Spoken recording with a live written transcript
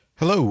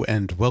Hello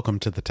and welcome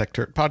to the Tech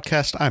Dirt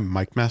Podcast. I'm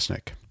Mike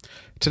Masnick.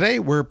 Today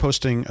we're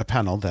posting a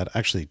panel that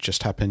actually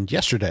just happened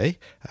yesterday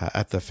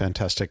at the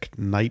fantastic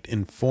Night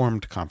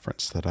Informed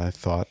conference that I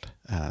thought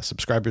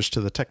subscribers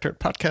to the Tech Dirt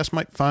Podcast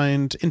might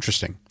find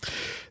interesting.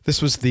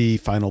 This was the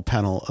final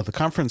panel of the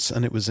conference,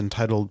 and it was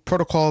entitled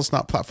Protocols,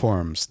 Not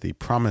Platforms, The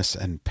Promise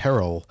and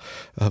Peril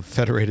of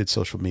Federated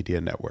Social Media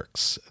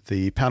Networks.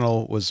 The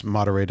panel was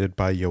moderated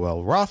by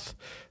Yoel Roth,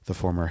 the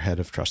former head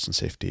of trust and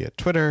safety at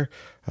Twitter,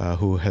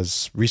 who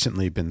has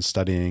recently been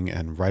studying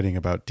and writing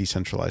about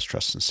decentralized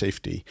trust and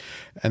safety.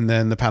 And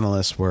then the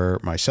panelists were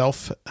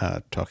myself,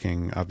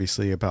 talking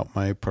obviously about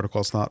my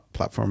Protocols Not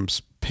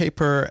Platforms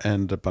paper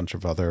and a bunch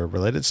of other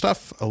related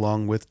stuff,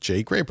 along with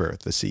Jay Graber,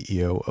 the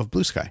CEO of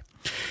Bluesky.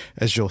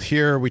 As you'll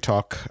hear, we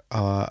talk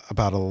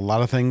about a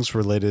lot of things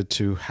related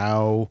to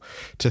how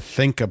to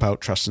think about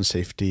trust and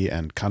safety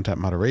and content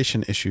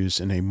moderation issues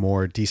in a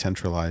more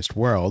decentralized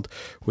world,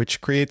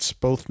 which creates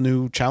both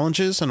new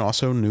challenges and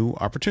also new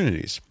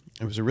opportunities.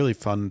 It was a really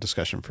fun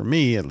discussion for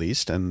me, at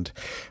least, and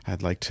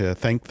I'd like to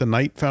thank the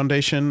Knight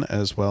Foundation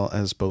as well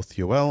as both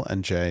Yoel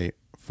and Jay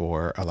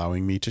for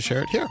allowing me to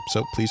share it here.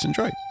 So please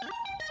enjoy.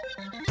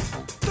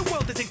 The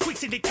world is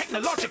increasingly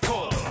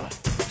technological,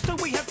 so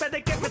we have better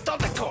get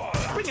methodical,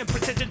 bringing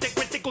precision to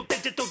critical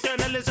digital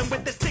journalism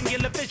with the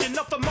singular vision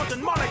of a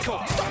modern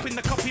monocle, stopping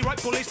the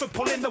copyright bullies from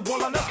pulling the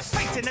wool on us,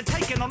 facing and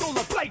taking on all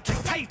the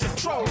blatant patent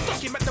trolls,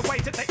 document the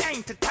ways that they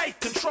aim to take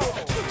control,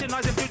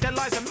 scrutinize and view their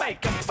lies and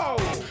make them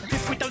fold.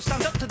 If we don't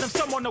stand up to them,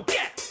 someone will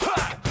get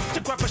hurt.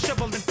 So grab a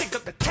shovel and dig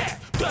up the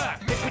tech dirt.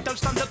 If we don't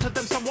stand up to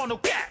them, someone will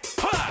get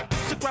hurt.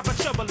 So grab a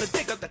shovel and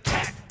dig up the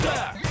tech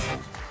dirt.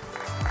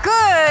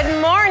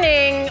 Good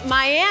morning,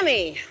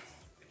 Miami.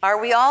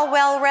 Are we all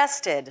well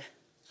rested?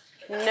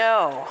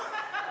 No.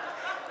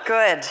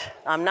 Good.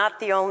 I'm not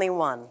the only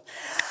one.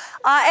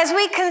 As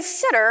we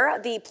consider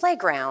the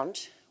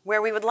playground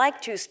where we would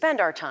like to spend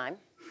our time,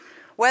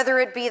 whether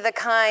it be the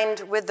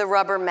kind with the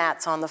rubber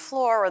mats on the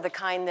floor or the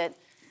kind that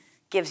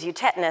gives you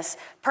tetanus,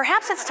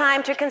 perhaps it's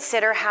time to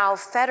consider how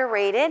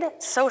federated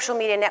social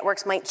media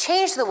networks might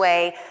change the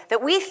way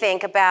that we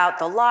think about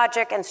the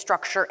logic and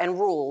structure and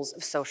rules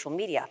of social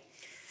media.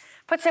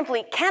 Put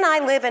simply, can I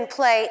live and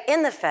play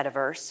in the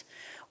Fediverse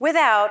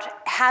without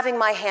having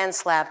my hand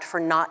slapped for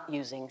not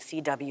using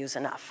CWs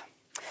enough?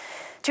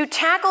 To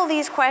tackle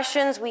these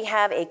questions, we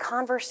have a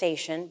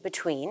conversation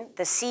between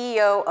the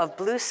CEO of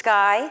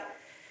Bluesky,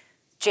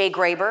 Jay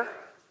Graber,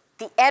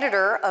 the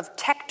editor of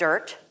Tech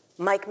Dirt,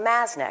 Mike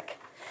Masnick,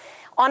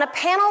 on a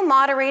panel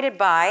moderated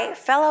by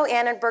fellow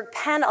Annenberg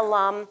Penn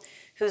alum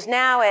who's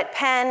now at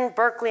Penn,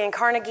 Berkeley, and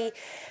Carnegie.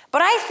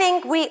 But I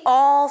think we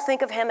all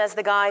think of him as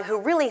the guy who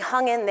really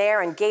hung in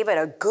there and gave it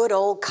a good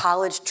old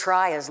college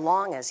try as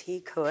long as he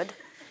could.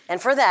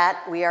 And for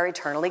that, we are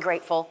eternally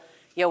grateful.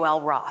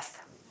 Yoel Roth.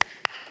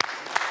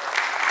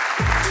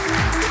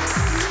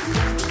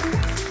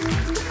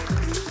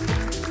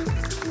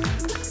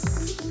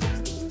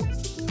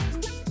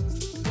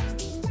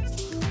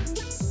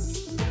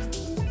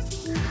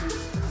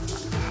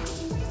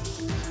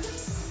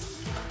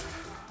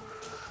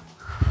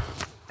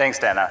 Thanks,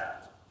 Dana.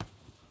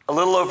 A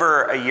little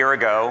over a year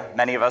ago,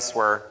 many of us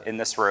were in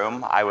this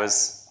room. I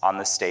was on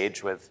the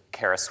stage with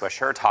Kara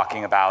Swisher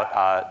talking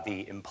about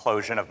the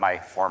implosion of my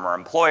former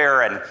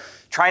employer and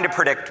trying to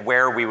predict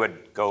where we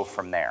would go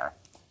from there.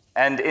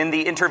 And in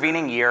the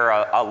intervening year,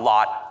 a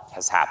lot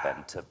has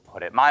happened, to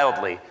put it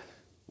mildly.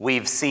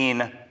 We've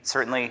seen,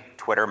 certainly,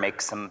 Twitter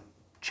make some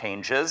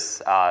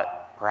changes,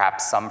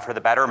 perhaps some for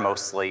the better,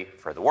 mostly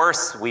for the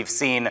worse. We've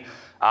seen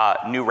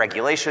new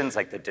regulations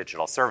like the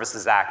Digital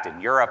Services Act in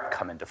Europe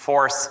come into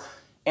force.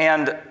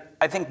 And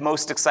I think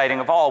most exciting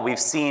of all, we've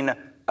seen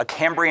a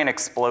Cambrian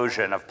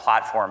explosion of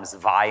platforms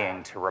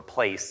vying to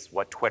replace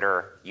what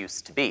Twitter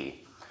used to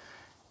be.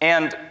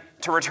 And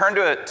to return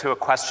to a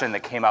question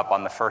that came up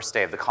on the first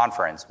day of the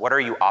conference, what are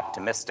you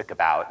optimistic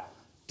about?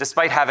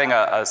 Despite having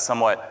a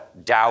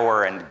somewhat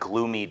dour and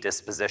gloomy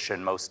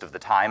disposition most of the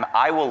time,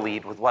 I will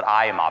lead with what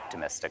I am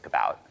optimistic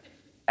about.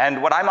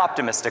 And what I'm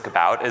optimistic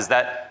about is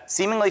that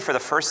seemingly for the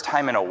first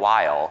time in a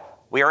while,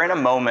 we are in a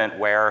moment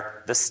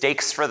where the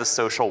stakes for the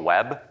social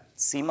web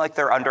seem like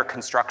they're under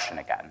construction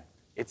again.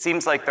 It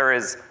seems like there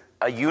is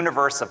a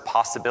universe of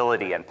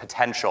possibility and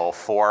potential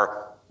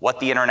for what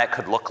the internet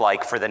could look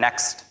like for the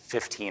next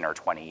 15 or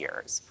 20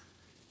 years.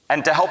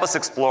 And to help us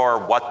explore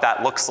what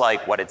that looks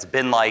like, what it's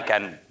been like,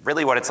 and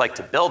really what it's like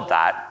to build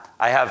that,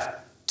 I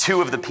have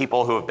two of the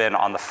people who have been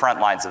on the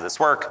front lines of this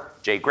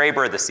work, Jay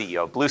Graber, the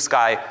CEO of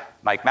Bluesky,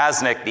 Mike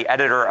Masnick, the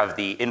editor of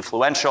the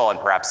influential and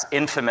perhaps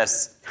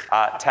infamous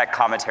tech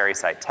commentary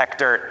site Tech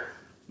Dirt.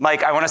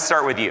 Mike, I want to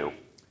start with you.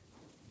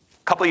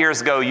 A couple years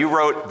ago, you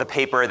wrote the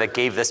paper that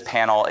gave this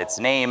panel its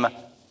name,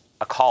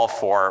 a call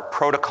for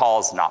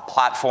protocols, not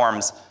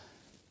platforms.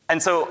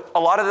 And so a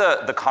lot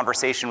of the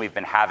conversation we've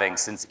been having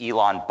since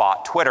Elon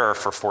bought Twitter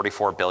for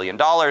 $44 billion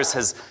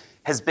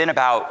has been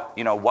about,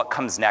 what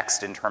comes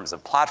next in terms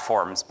of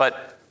platforms.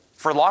 But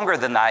for longer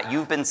than that,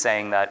 you've been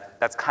saying that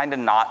that's kind of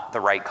not the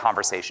right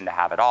conversation to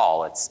have at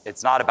all.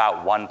 It's not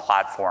about one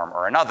platform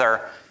or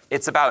another.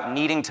 It's about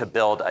needing to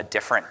build a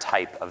different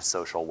type of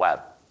social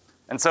web.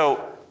 And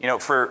so,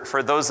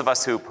 for those of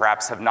us who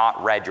perhaps have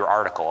not read your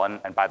article,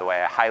 and by the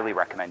way, I highly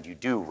recommend you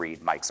do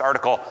read Mike's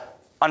article,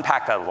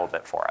 unpack that a little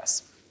bit for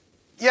us.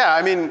 Yeah,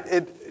 I mean,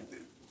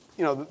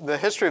 the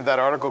history of that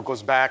article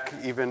goes back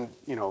even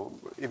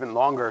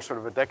longer, sort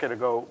of a decade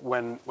ago,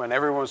 when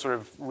everyone was sort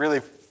of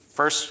really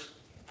first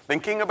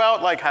thinking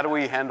about, like, how do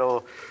we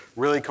handle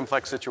really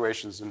complex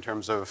situations in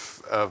terms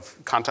of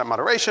content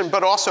moderation,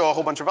 but also a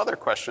whole bunch of other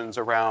questions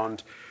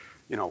around,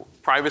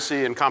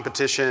 privacy and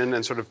competition,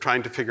 and sort of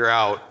trying to figure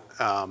out,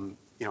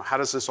 how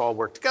does this all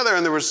work together?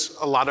 And there was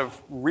a lot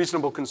of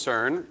reasonable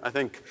concern. I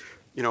think,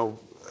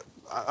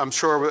 I'm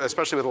sure,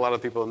 especially with a lot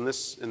of people in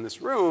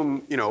this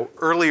room,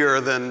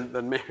 earlier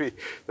than maybe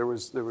there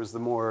was the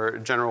more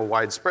general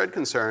widespread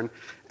concern,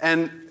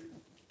 and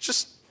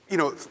just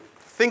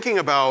thinking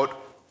about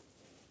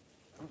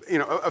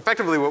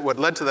effectively what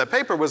led to that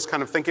paper was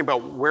kind of thinking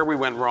about where we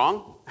went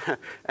wrong,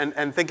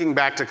 and thinking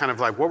back to kind of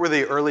like what were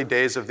the early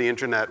days of the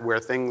internet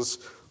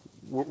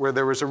where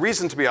there was a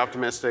reason to be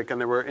optimistic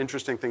and there were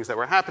interesting things that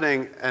were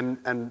happening,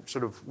 and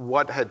sort of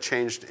what had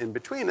changed in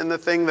between. And the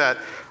thing that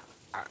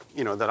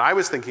that I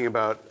was thinking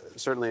about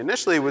certainly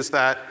initially was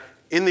that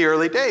in the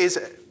early days,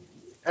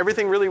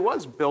 everything really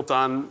was built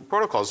on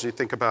protocols. You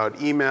think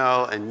about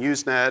email and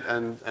Usenet,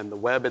 and the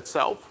web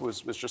itself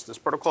was just this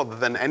protocol that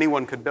then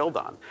anyone could build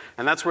on.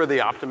 And that's where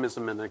the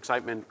optimism and the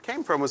excitement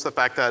came from, was the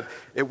fact that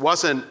it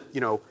wasn't,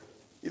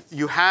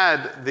 you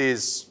had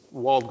these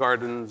walled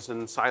gardens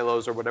and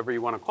silos, or whatever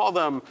you want to call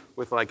them,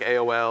 with like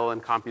AOL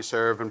and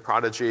CompuServe and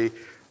Prodigy.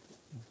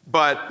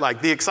 But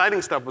like the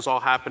exciting stuff was all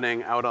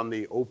happening out on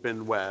the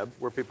open web,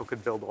 where people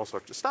could build all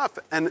sorts of stuff.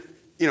 And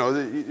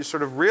you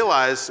sort of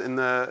realize in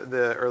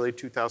the early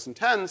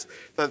 2010s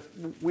that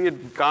we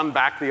had gone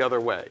back the other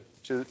way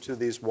to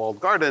these walled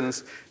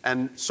gardens,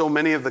 and so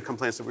many of the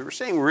complaints that we were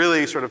seeing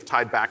really sort of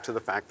tied back to the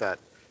fact that,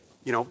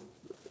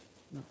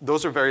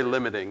 those are very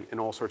limiting in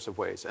all sorts of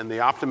ways. And the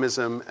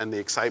optimism and the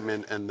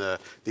excitement and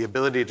the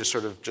ability to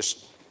sort of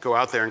just go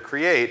out there and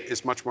create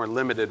is much more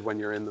limited when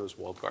you're in those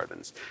walled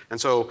gardens. And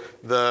so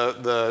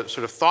the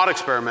sort of thought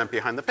experiment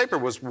behind the paper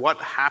was,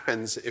 what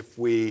happens if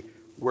we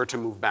were to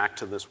move back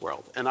to this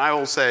world? And I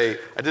will say,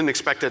 I didn't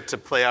expect it to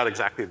play out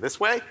exactly this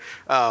way,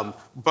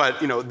 but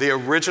the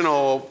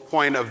original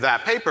point of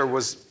that paper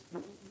was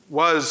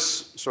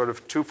sort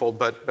of twofold,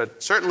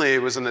 but certainly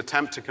it was an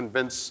attempt to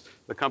convince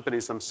the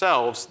companies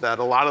themselves that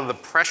a lot of the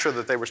pressure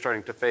that they were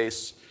starting to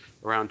face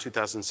around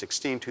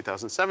 2016,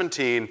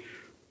 2017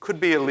 could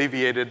be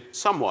alleviated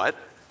somewhat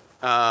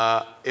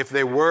if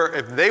they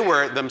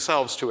were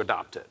themselves to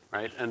adopt it,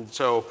 right? And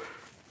so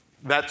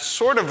that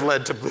sort of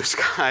led to Blue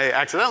Sky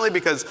accidentally,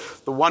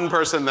 because the one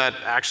person that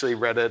actually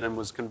read it and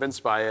was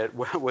convinced by it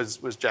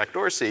was Jack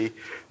Dorsey,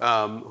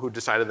 who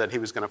decided that he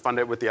was going to fund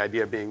it, with the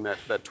idea being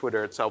that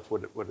Twitter itself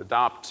would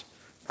adopt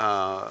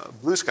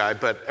Blue Sky.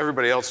 But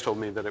everybody else told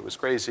me that it was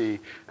crazy,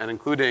 and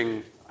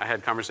including, I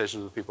had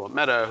conversations with people at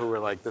Meta who were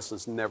like, this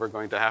is never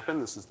going to happen.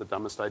 This is the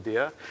dumbest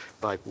idea.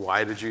 Like,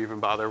 why did you even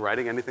bother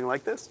writing anything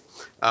like this?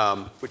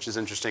 Which is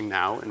interesting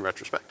now in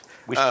retrospect.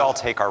 We should all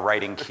take our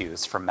writing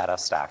cues from Meta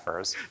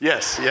staffers.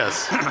 Yes.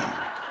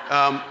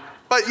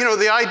 But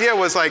the idea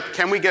was like,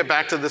 can we get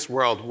back to this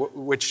world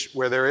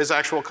where there is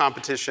actual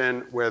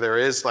competition, where there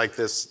is like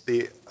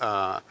the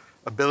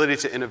ability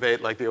to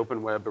innovate like the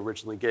open web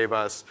originally gave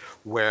us,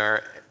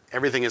 where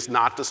everything is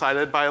not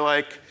decided by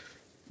like,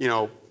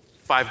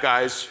 5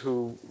 guys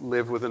who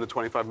live within a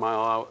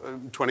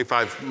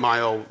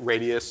 25-mile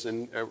radius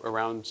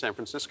around San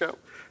Francisco.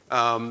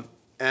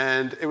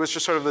 And it was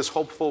just sort of this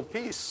hopeful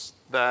piece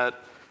that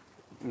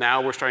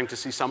now we're starting to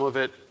see some of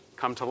it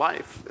come to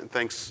life,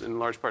 thanks in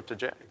large part to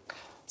Jay.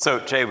 So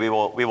Jay, we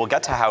will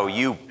get to how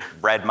you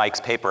read Mike's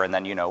paper and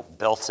then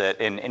built it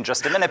in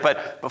just a minute.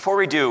 But before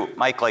we do,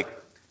 Mike,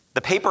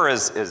 the paper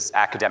is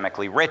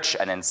academically rich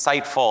and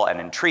insightful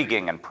and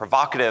intriguing and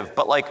provocative.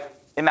 But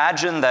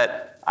imagine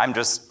that I'm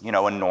just, a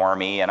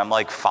normie, and I'm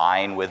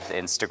fine with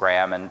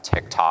Instagram and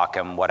TikTok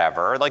and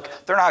whatever.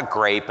 They're not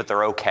great, but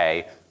they're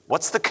okay.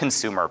 What's the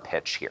consumer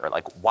pitch here?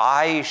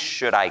 Why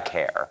should I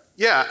care?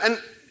 Yeah, and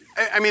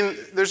I mean,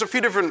 there's a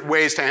few different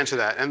ways to answer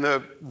that. And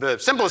the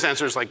simplest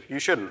answer is you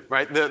shouldn't,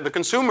 right? The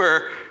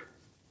consumer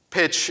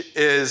pitch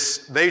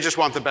is they just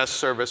want the best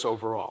service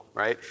overall,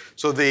 right?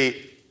 So the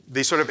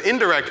sort of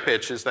indirect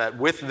pitch is that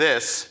with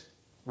this,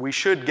 we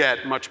should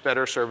get much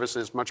better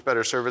services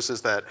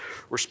that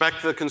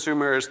respect the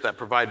consumers, that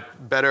provide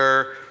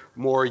better,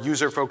 more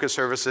user-focused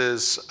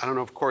services. I don't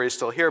know if Corey is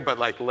still here, but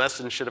less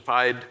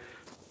enshittified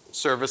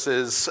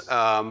services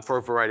for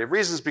a variety of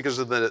reasons, because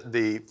of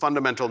the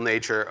fundamental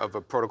nature of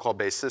a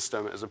protocol-based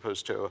system as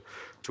opposed to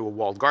a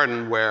walled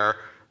garden where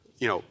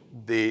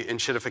the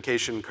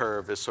enshittification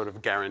curve is sort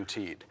of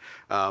guaranteed.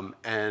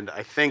 And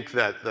I think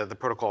that the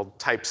protocol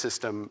type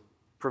system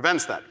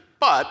prevents that.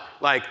 But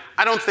I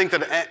don't think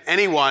that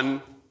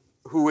anyone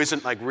who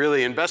isn't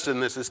really invested in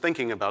this is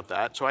thinking about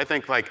that. So I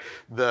think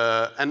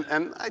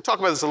and I talk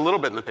about this a little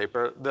bit in the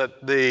paper,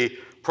 that the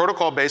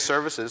protocol-based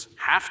services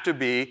have to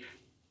be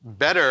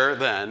better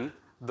than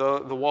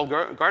the walled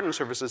garden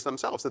services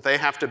themselves, that they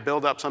have to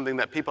build up something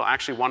that people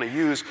actually want to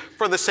use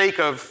for the sake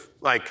of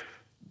like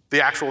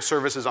the actual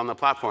services on the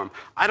platform.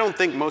 I don't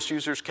think most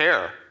users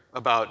care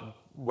about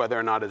whether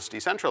or not it's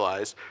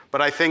decentralized,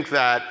 but I think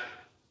that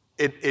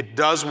it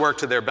does work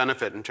to their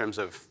benefit in terms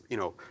of,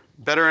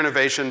 better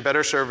innovation,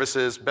 better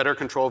services, better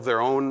control of their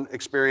own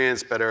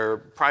experience, better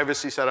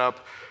privacy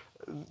setup.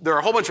 There are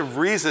a whole bunch of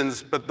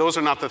reasons, but those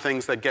are not the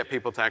things that get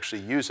people to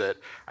actually use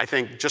it. I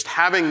think just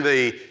having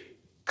the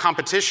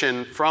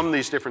competition from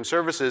these different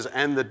services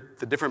and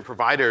the different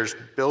providers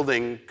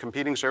building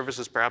competing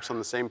services perhaps on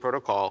the same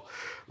protocol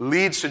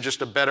leads to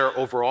just a better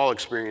overall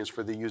experience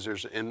for the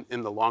users in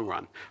the long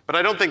run. But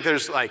I don't think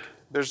there's like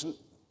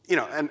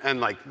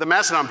the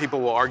Mastodon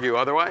people will argue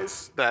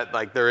otherwise, that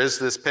like there is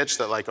this pitch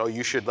that like, oh,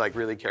 you should like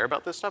really care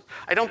about this stuff.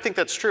 I don't think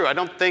that's true. I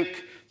don't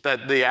think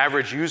that the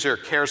average user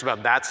cares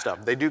about that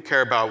stuff. They do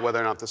care about whether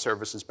or not the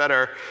service is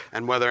better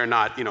and whether or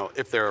not,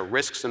 if there are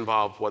risks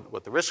involved,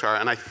 what the risks are.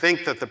 And I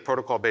think that the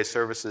protocol-based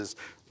services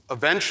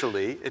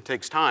eventually, it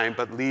takes time,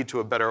 but lead to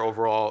a better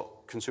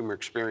overall consumer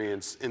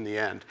experience in the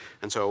end.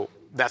 And so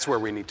that's where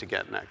we need to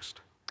get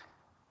next.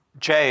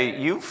 Jay,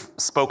 you've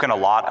spoken a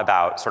lot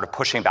about sort of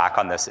pushing back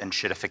on this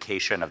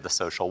enshittification of the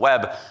social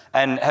web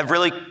and have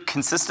really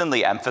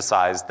consistently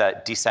emphasized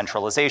that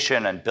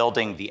decentralization and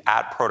building the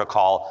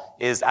 @protocol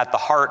is at the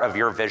heart of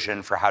your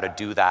vision for how to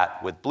do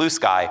that with Blue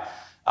Sky.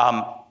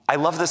 I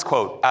love this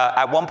quote.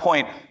 At one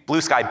point,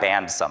 Blue Sky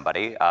banned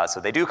somebody,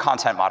 so they do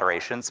content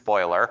moderation,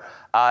 spoiler,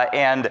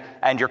 and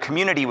your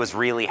community was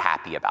really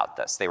happy about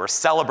this. They were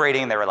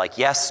celebrating, they were like,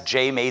 yes,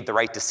 Jay made the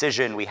right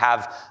decision, we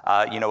have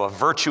a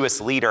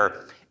virtuous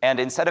leader. And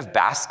instead of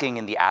basking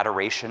in the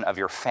adoration of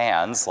your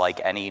fans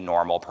like any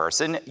normal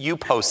person, you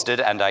posted,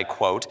 and I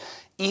quote,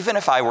 "Even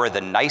if I were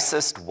the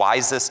nicest,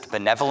 wisest,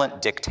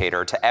 benevolent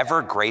dictator to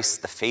ever grace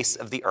the face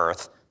of the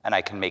earth, and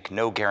I can make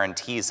no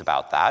guarantees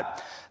about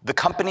that, the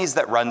companies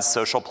that run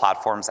social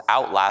platforms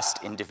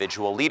outlast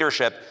individual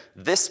leadership.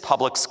 This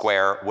public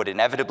square would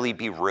inevitably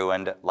be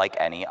ruined like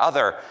any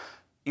other."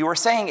 You were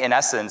saying, in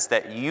essence,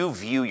 that you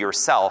view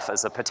yourself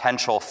as a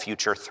potential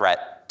future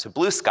threat to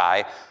Blue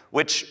Sky,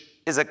 which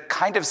is a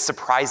kind of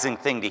surprising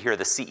thing to hear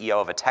the CEO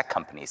of a tech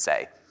company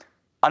say.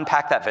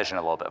 Unpack that vision a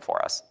little bit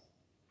for us.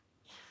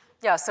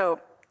 Yeah,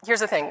 so here's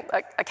the thing.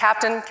 A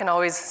captain can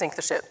always sink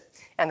the ship,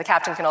 and the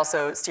captain can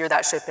also steer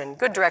that ship in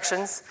good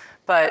directions,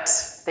 but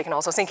they can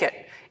also sink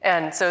it.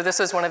 And so this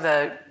was one of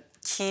the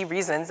key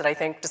reasons that I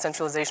think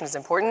decentralization is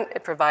important.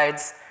 It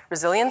provides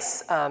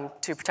resilience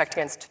to protect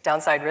against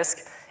downside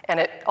risk, and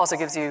it also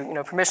gives you,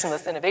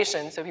 permissionless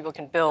innovation so people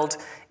can build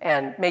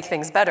and make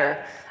things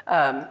better.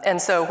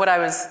 And so what I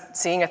was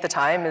seeing at the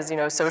time is,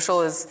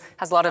 social has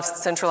a lot of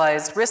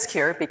centralized risk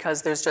here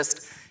because there's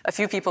just a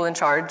few people in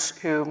charge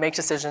who make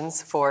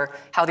decisions for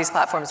how these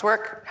platforms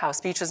work, how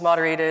speech is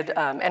moderated,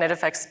 and it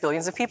affects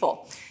billions of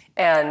people.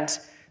 And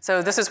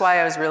so this is why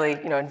I was really,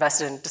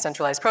 invested in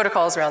decentralized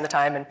protocols around the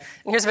time. And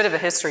here's a bit of a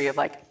history of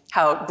like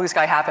how Blue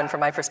Sky happened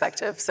from my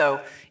perspective. So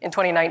in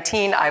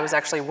 2019, I was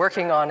actually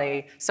working on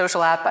a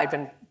social app. I'd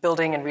been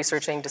building and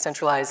researching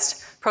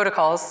decentralized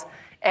protocols.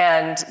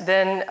 And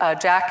then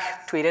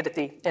Jack tweeted at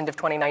the end of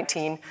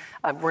 2019,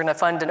 we're going to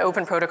fund an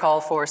open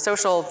protocol for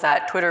social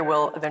that Twitter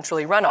will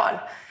eventually run on.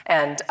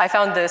 And I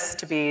found this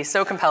to be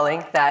so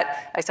compelling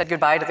that I said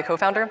goodbye to the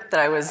co-founder that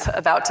I was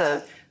about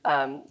to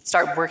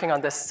start working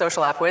on this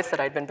social app with that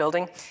I'd been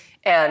building.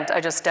 And I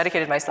just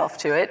dedicated myself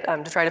to it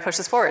to try to push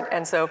this forward.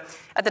 And so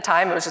at the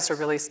time, it was just a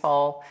really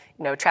small,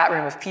 chat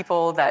room of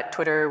people that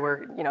Twitter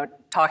were,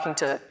 talking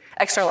to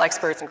external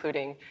experts,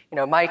 including,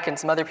 Mike and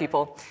some other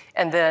people.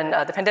 And then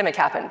the pandemic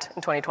happened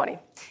in 2020.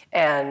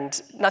 And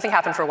nothing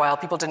happened for a while.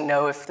 People didn't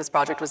know if this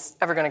project was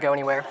ever going to go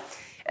anywhere.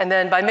 And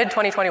then by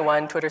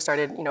mid-2021, Twitter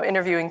started,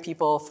 interviewing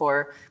people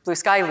for Blue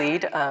Sky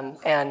Lead,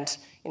 and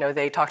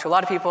they talked to a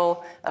lot of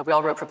people. We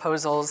all wrote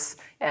proposals,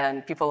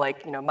 and people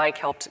like Mike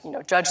helped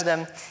judge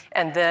them.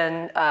 And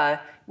then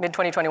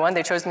mid-2021,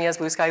 they chose me as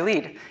Blue Sky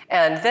Lead.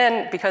 And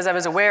then, because I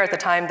was aware at the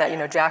time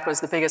that Jack was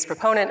the biggest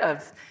proponent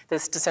of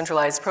this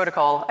decentralized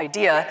protocol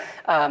idea,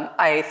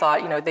 I thought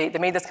they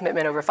made this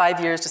commitment over 5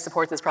 years to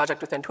support this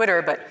project within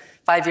Twitter, but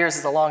 5 years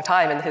is a long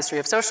time in the history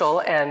of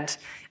social. And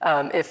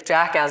if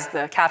Jack, as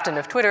the captain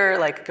of Twitter,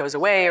 goes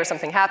away or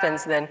something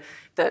happens, then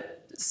the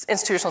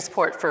institutional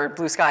support for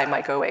Blue Sky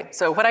might go away.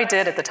 So what I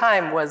did at the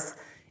time was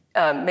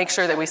make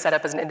sure that we set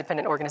up as an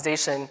independent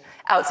organization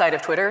outside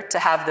of Twitter to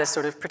have this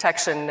sort of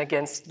protection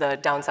against the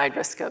downside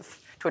risk of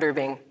Twitter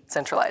being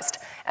centralized.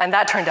 And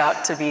that turned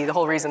out to be the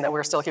whole reason that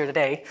we're still here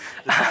today.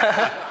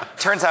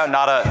 Turns out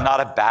not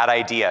a bad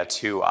idea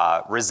to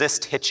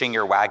resist hitching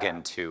your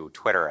wagon to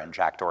Twitter and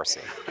Jack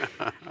Dorsey.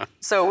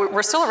 So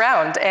we're still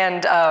around,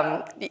 and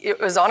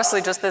it was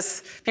honestly just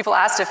this, people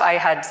asked if I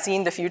had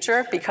seen the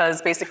future,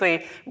 because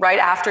basically right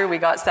after we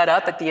got set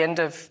up at the end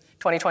of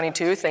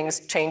 2022, things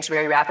changed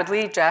very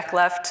rapidly. Jack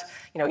left,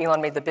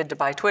 Elon made the bid to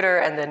buy Twitter,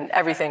 and then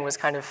everything was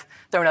kind of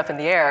thrown up in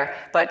the air.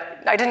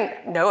 But I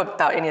didn't know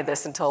about any of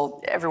this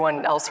until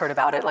everyone else heard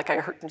about it. Like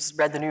just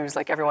read the news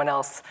like everyone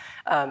else.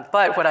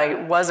 But what I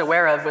was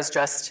aware of was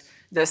just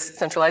this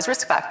centralized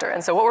risk factor.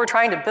 And so what we're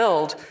trying to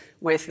build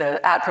with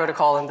the AT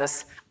protocol and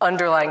this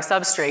underlying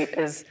substrate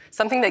is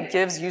something that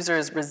gives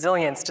users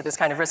resilience to this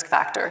kind of risk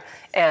factor.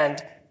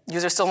 And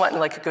users still want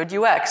like good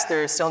UX.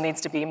 There still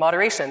needs to be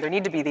moderation. There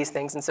need to be these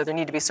things, and so there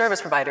need to be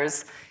service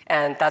providers,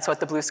 and that's what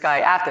the Blue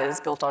Sky app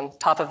is, built on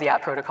top of the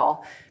app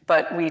protocol.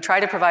 But we try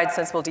to provide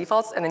sensible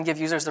defaults and then give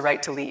users the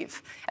right to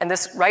leave. And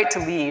this right to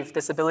leave,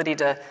 this ability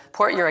to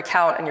port your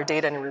account and your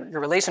data and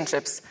your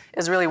relationships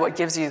is really what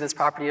gives you this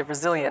property of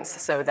resilience,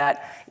 so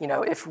that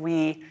if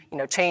we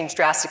change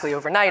drastically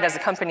overnight as a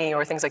company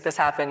or things like this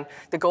happen,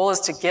 the goal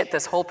is to get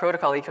this whole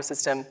protocol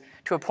ecosystem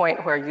to a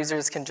point where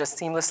users can just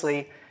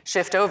seamlessly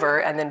shift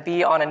over and then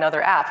be on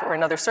another app or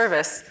another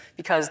service,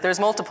 because there's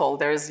multiple.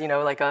 There's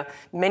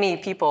many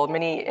people,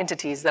 many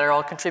entities that are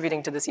all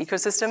contributing to this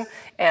ecosystem,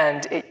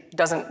 and it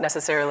doesn't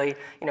necessarily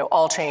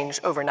all change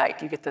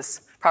overnight. You get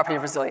this property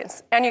of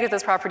resilience, and you get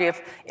this property of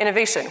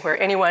innovation,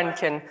 where anyone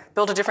can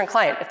build a different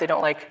client if they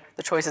don't like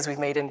the choices we've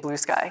made in Blue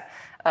Sky.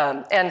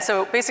 And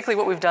so basically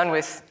what we've done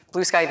with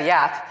Blue Sky, the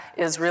app,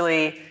 is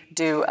really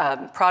do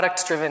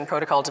product-driven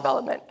protocol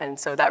development. And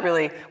so that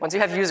really, once you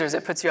have users,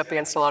 it puts you up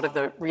against a lot of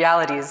the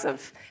realities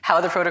of how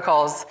the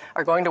protocols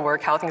are going to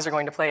work, how things are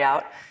going to play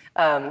out.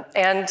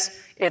 And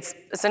it's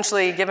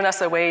essentially given us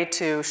a way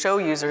to show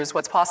users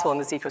what's possible in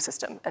this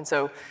ecosystem. And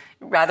so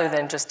rather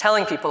than just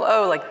telling people,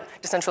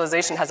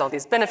 decentralization has all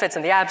these benefits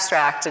in the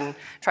abstract, and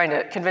trying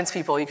to convince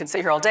people, you could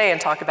sit here all day and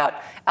talk about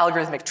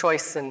algorithmic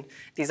choice and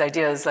these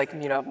ideas like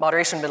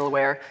moderation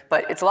middleware,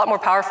 but it's a lot more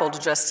powerful to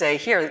just say,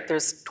 here,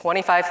 there's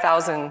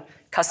 25,000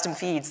 custom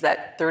feeds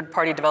that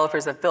third-party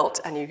developers have built,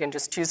 and you can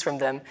just choose from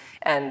them.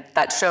 And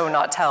that show,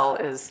 not tell,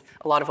 is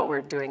a lot of what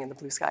we're doing in the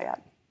Blue Sky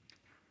app.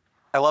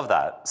 I love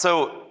that.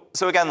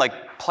 So again,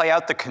 play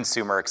out the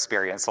consumer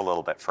experience a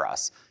little bit for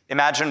us.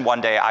 Imagine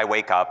one day I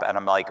wake up and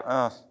I'm like,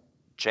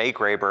 Jay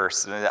Graber,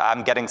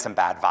 I'm getting some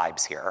bad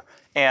vibes here,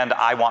 and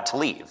I want to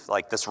leave,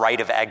 like this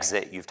right of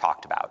exit you've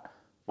talked about.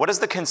 What does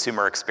the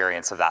consumer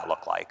experience of that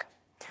look like?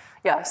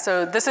 Yeah,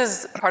 so this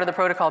is part of the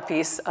protocol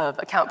piece of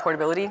account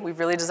portability we've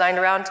really designed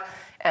around.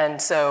 And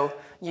so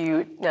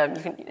you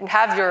can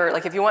have your,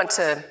 if you want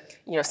to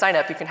sign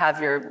up, you can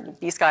have your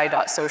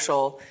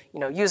bsky.social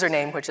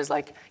username, which is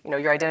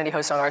your identity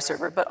host on our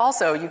server. But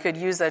also you could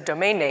use a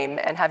domain name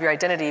and have your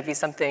identity be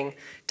something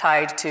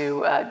tied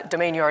to a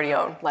domain you already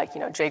own, like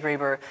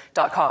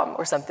jgraber.com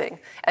or something.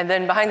 And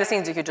then behind the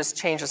scenes, you could just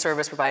change the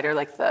service provider,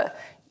 like the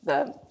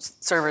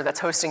server that's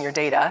hosting your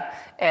data,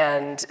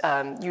 and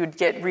you'd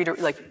get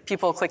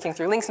people clicking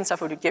through links and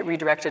stuff would get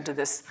redirected to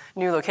this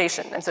new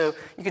location, and so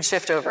you could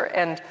shift over.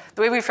 And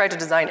the way we've tried to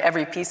design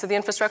every piece of the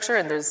infrastructure,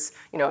 and there's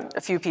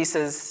a few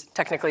pieces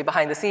technically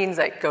behind the scenes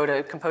that go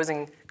into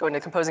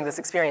composing this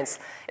experience,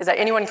 is that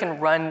anyone can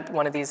run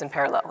one of these in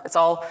parallel. It's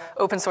all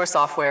open source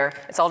software.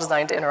 It's all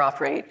designed to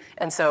interoperate.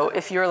 And so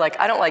if you're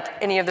I don't like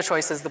any of the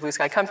choices the Blue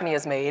Sky company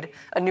has made,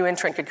 a new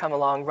entrant could come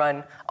along,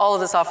 run all of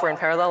the software in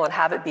parallel, and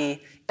have it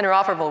be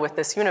interoperable with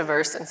this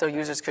universe, and so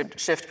users could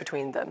shift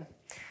between them.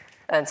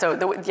 And so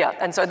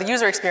the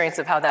user experience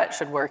of how that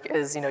should work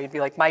is, you'd be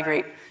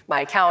migrate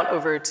my account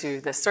over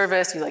to this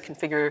service, you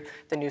configure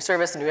the new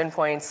service, the new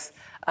endpoints,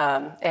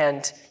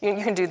 and you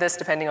can do this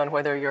depending on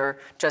whether you're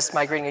just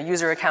migrating a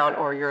user account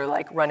or you're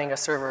running a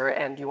server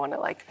and you want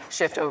to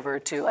shift over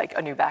to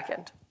a new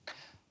backend.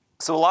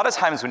 So a lot of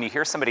times when you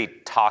hear somebody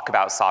talk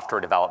about software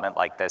development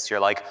like this, you're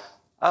like,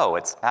 oh,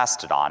 it's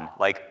Mastodon.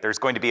 There's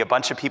going to be a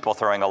bunch of people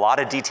throwing a lot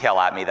of detail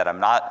at me that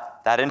I'm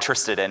not that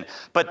interested in.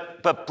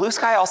 But Blue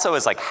Sky also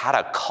has had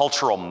a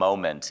cultural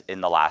moment in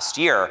the last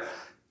year.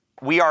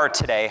 We are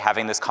today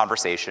having this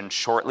conversation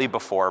shortly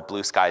before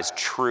Blue Sky's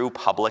true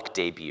public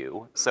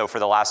debut. So for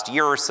the last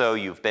year or so,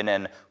 you've been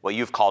in what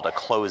you've called a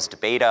closed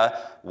beta,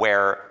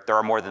 where there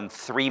are more than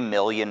 3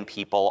 million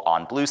people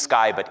on Blue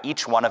Sky, but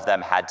each one of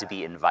them had to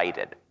be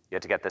invited. You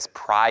have to get this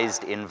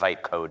prized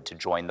invite code to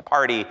join the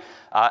party,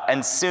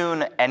 and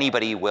soon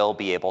anybody will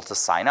be able to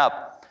sign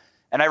up.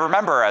 And I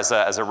remember as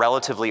a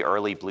relatively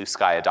early Blue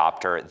Sky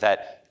adopter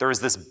that there was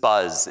this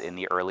buzz in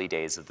the early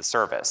days of the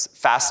service.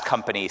 Fast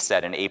Company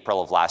said in April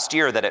of last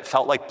year that it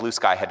felt like Blue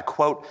Sky had,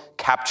 quote,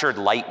 captured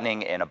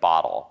lightning in a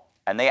bottle.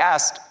 And they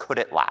asked, could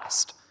it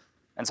last?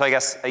 And so I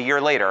guess a year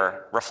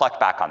later, reflect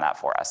back on that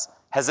for us.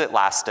 Has it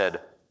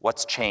lasted?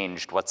 What's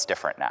changed? What's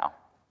different now?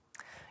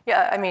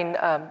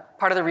 Yeah,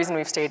 part of the reason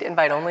we've stayed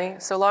invite-only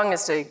so long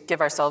is to give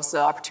ourselves the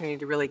opportunity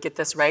to really get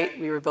this right.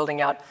 We were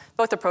building out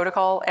both the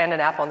protocol and an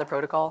app on the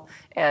protocol,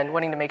 and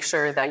wanting to make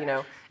sure that,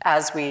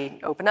 as we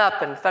open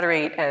up and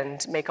federate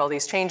and make all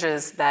these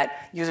changes,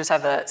 that users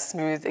have a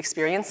smooth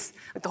experience.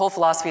 Like the whole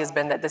philosophy has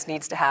been that this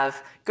needs to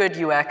have good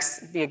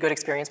UX, be a good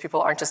experience.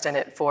 People aren't just in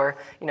it for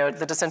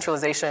the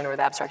decentralization or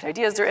the abstract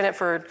ideas. They're in it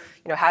for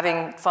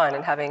having fun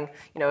and having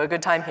a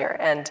good time here.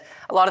 And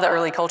a lot of the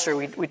early culture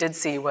we did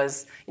see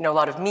was a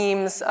lot of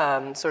memes,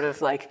 sort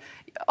of like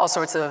all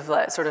sorts of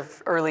sort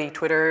of early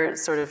Twitter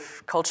sort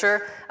of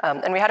culture.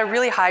 And we had a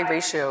really high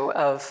ratio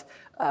of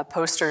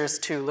posters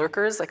to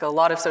lurkers. Like a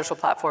lot of social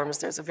platforms,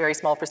 there's a very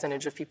small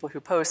percentage of people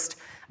who post,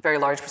 a very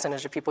large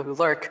percentage of people who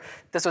lurk.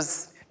 This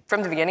was,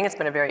 from the beginning, it's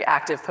been a very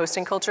active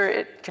posting culture.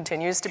 It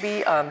continues to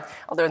be,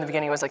 although in the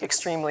beginning it was like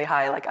extremely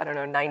high, like, I don't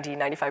know,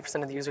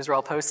 95% of the users were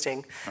all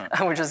posting,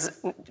 which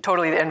is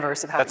totally the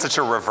inverse of how That's such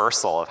a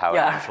reversal of how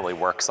Yeah. it usually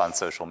works on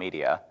social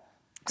media.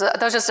 So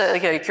that was just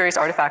a curious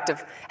artifact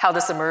of how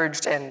this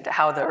emerged and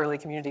how the early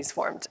communities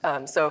formed.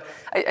 So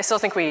I still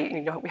think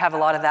we have a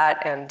lot of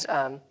that,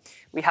 and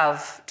we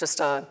have just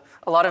a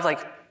lot of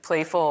like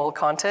playful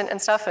content and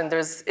stuff, and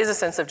is a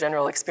sense of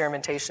general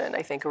experimentation,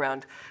 I think,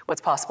 around what's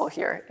possible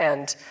here.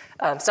 And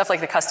stuff like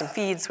the custom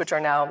feeds, which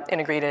are now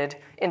integrated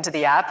into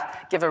the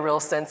app, give a real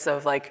sense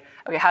of like,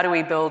 okay, how do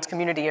we build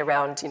community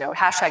around,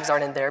 hashtags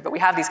aren't in there, but we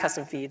have these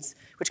custom feeds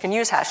which can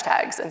use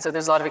hashtags. And so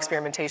there's a lot of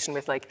experimentation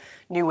with like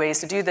new ways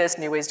to do this,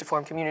 new ways to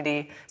form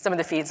community. Some of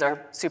the feeds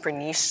are super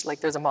niche, like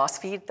there's a moss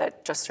feed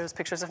that just shows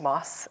pictures of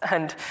moss,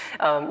 and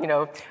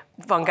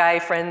fungi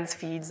friends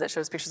feeds that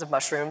shows pictures of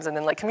mushrooms, and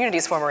then like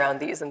communities form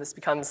around these, and this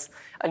becomes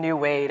a new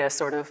way to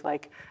sort of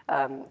like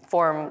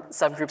form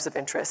subgroups of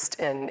interest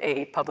in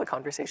a public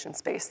conversation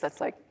space that's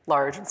like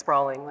large and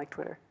sprawling like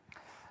Twitter.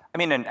 I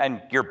mean,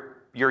 and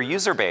your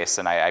user base,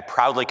 and I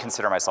proudly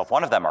consider myself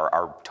one of them,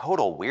 are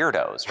total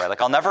weirdos, right?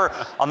 Like I'll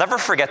never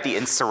forget the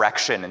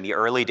insurrection in the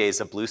early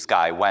days of Blue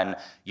Sky when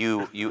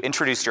you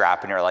introduced your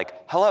app and you're like,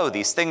 hello,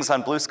 these things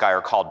on Blue Sky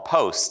are called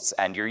posts,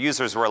 and your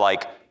users were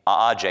like,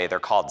 Jay, they're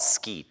called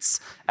skeets.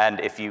 And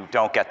if you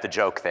don't get the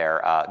joke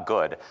there,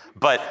 good.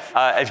 But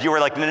if you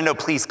were like, no,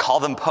 please call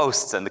them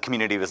posts, and the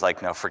community was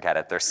like, no, forget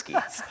it, they're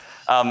skeets.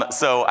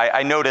 So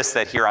I noticed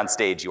that here on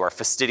stage you are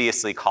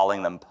fastidiously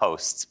calling them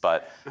posts,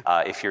 but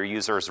if your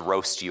users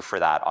roast you for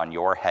that, on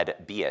your head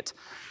be it.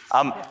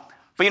 But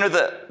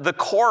the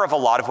core of a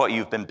lot of what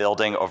you've been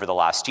building over the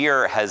last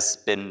year has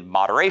been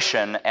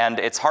moderation, and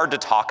it's hard to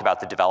talk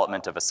about the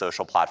development of a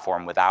social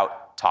platform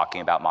without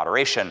talking about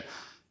moderation.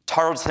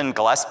 Tarleton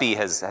Gillespie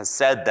has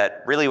said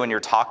that really when you're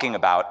talking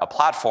about a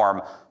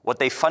platform, what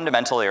they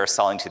fundamentally are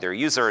selling to their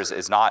users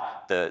is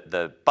not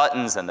the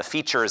buttons and the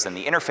features and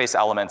the interface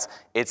elements,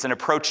 it's an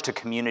approach to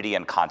community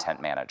and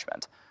content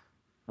management.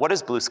 What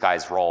is Blue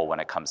Sky's role when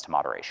it comes to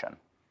moderation?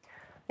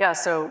 Yeah,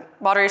 so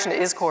moderation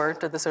is core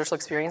to the social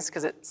experience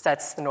because it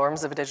sets the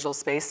norms of a digital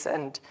space,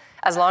 and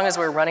as long as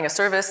we're running a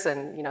service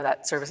and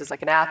that service is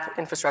like an app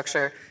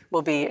infrastructure,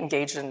 we'll be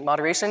engaged in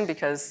moderation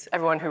because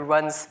everyone who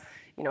runs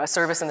a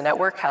service in the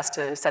network has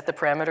to set the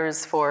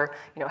parameters for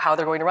how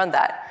they're going to run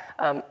that.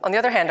 On the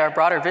other hand, our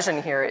broader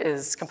vision here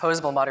is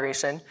composable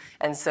moderation,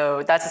 and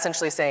so that's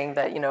essentially saying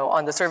that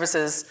on the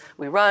services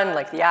we run,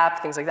 like the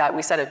app, things like that,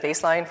 we set a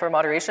baseline for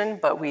moderation,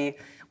 but we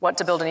want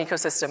to build an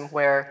ecosystem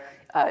where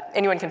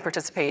anyone can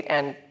participate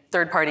and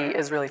third party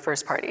is really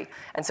first party.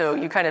 And so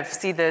you kind of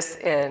see this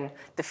in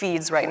the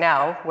feeds right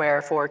now,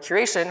 where for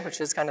curation, which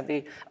is kind of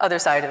the other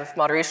side of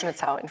moderation, it's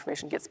how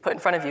information gets put in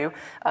front of you,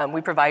 we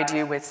provide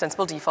you with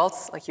sensible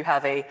defaults, like you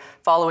have a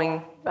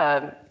following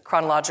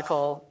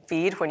chronological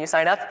feed when you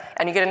sign up,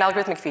 and you get an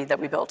algorithmic feed that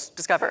we built,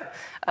 Discover.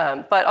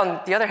 But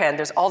on the other hand,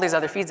 there's all these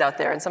other feeds out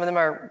there, and some of them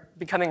are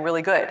becoming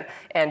really good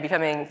and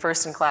becoming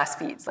first-in-class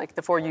feeds. Like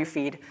the For You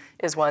feed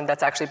is one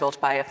that's actually built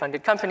by a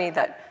funded company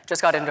that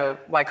just got into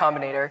Y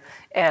Combinator,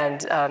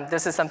 and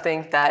this is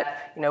something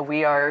that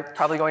we are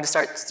probably going to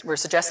start. We're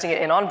suggesting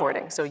it in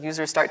onboarding, so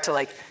users start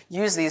to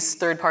use these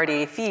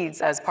third-party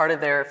feeds as part of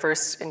their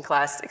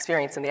first-in-class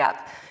experience in the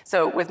app.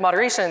 So with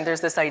moderation,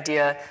 there's this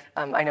idea,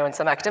 I know in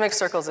some academic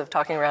circles, of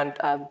talking around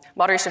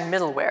moderation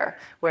middleware,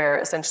 where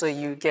essentially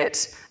you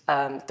get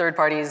third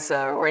parties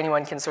or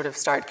anyone can sort of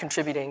start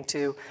contributing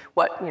to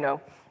what,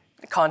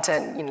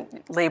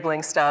 content,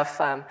 labeling stuff.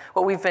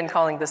 What we've been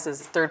calling this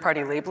is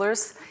third-party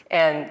labelers,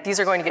 and these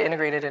are going to get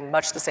integrated in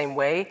much the same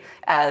way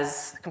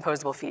as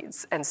composable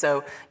feeds. And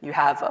so you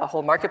have a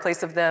whole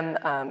marketplace of them.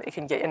 It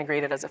can get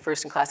integrated as a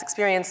first-in-class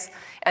experience,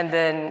 and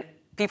then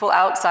people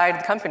outside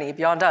the company,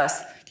 beyond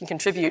us, can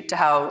contribute to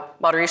how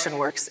moderation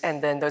works,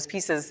 and then those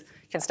pieces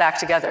can stack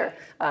together.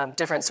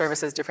 Different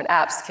services, different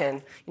apps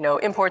can,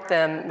 import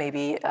them,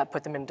 maybe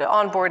put them into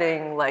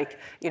onboarding,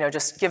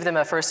 just give them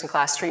a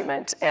first-in-class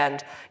treatment.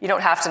 And you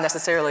don't have to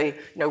necessarily,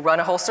 run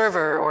a whole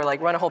server or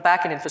run a whole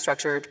backend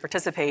infrastructure to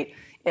participate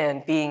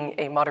in being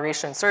a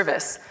moderation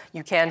service.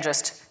 You can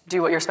just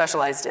do what you're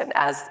specialized in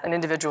as an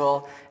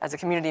individual, as a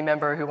community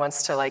member who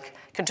wants to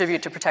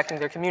contribute to protecting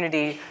their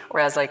community, or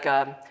as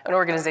an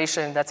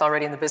organization that's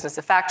already in the business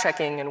of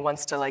fact-checking and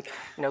wants to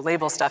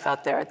label stuff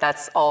out there.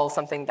 That's all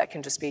something that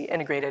can just be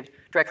integrated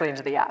directly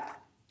into the app.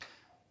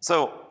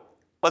 So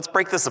let's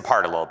break this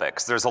apart a little bit,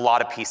 because there's a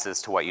lot of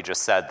pieces to what you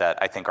just said that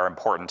I think are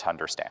important to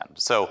understand.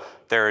 So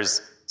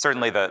there's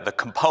certainly the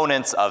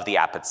components of the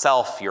app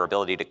itself, your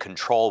ability to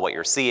control what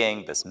you're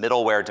seeing, this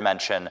middleware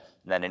dimension,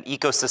 and then an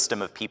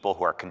ecosystem of people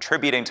who are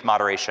contributing to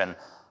moderation.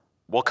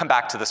 We'll come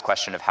back to this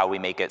question of how we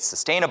make it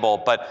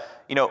sustainable, but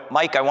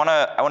Mike, I want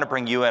to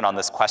bring you in on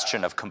this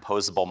question of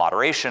composable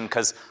moderation,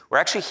 because we're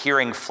actually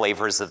hearing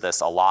flavors of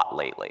this a lot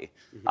lately.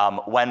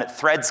 When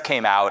Threads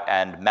came out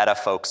and Meta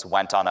folks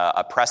went on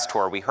a press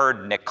tour, we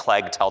heard Nick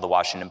Clegg tell the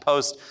Washington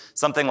Post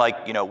something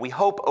like, we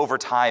hope over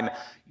time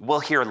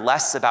we'll hear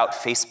less about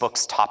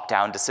Facebook's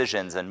top-down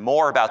decisions and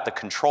more about the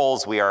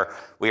controls we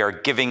are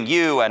giving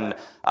you. And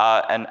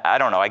I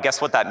don't know, I guess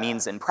what that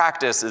means in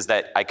practice is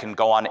that I can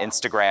go on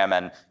Instagram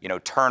and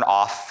turn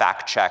off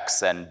fact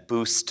checks and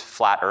boost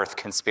flat Earth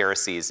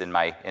conspiracies in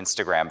my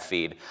Instagram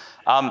feed.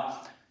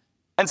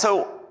 And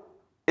so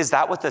is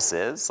that what this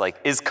is? Like,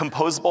 is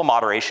composable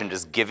moderation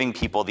just giving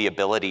people the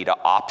ability to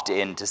opt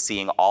in to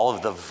seeing all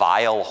of the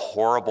vile,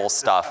 horrible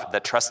stuff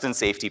that trust and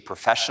safety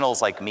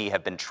professionals like me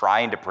have been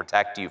trying to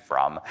protect you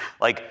from?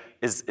 Like,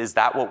 is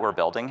that what we're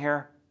building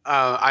here?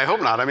 I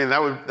hope not. I mean,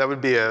 that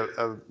would be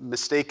a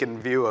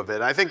mistaken view of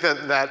it. I think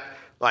that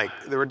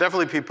there were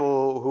definitely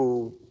people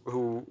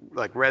who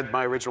read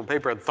my original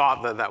paper and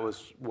thought that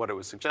was what it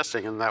was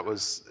suggesting, and that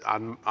was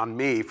on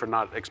me for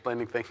not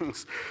explaining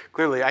things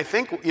clearly. I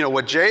think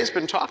what Jay's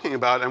been talking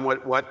about and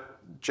what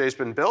Jay's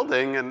been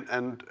building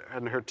and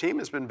her team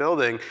has been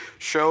building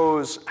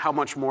shows how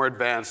much more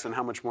advanced and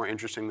how much more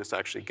interesting this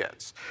actually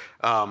gets.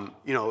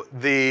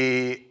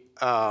 The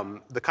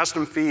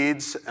custom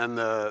feeds and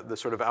the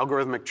sort of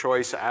algorithmic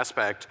choice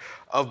aspect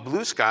of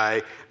Blue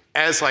Sky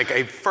as like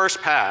a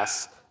first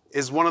pass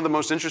is one of the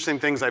most interesting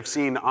things I've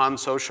seen on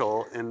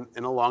social in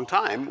a long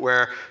time,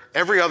 where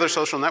every other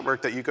social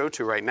network that you go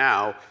to right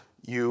now,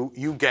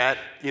 you get,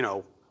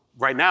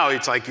 right now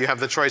it's like you have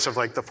the choice of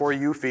like the For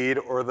You feed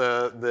or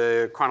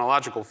the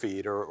chronological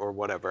feed or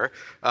whatever.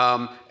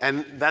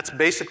 And that's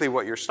basically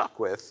what you're stuck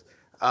with.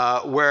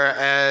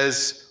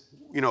 Whereas,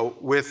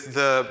 with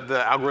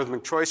the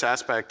algorithmic choice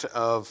aspect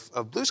of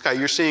Blue Sky,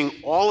 you're seeing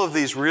all of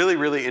these really,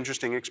 really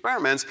interesting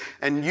experiments,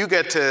 and you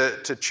get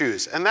to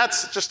choose. And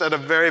that's just at a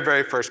very,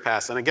 very first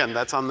pass. And again,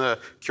 that's on the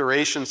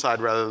curation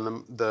side rather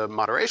than the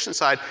moderation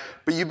side.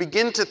 But you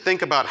begin to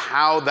think about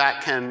how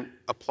that can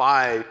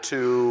apply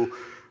to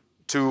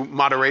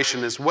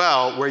moderation as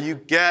well, where you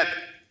get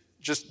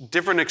just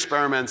different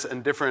experiments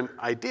and different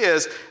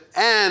ideas.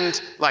 And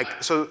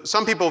so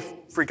some people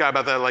freak out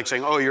about that, like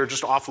saying, oh, you're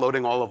just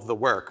offloading all of the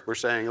work. We're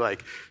saying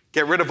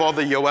get rid of all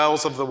the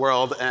Yoels of the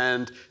world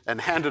and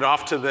hand it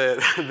off to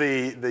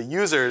the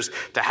users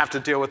to have to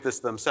deal with this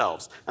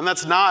themselves. And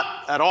that's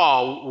not at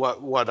all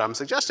what I'm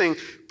suggesting,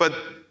 but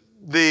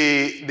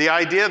the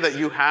idea that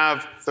you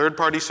have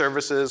third-party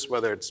services,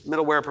 whether it's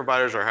middleware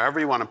providers or however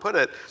you want to put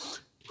it,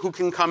 who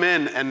can come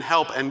in and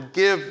help and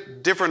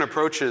give different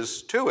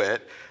approaches to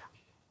it,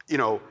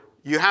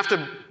 you have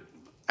to,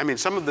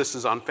 some of this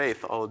is on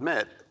faith, I'll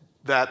admit,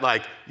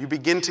 that you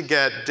begin to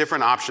get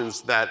different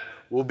options that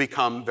will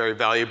become very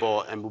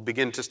valuable and will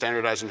begin to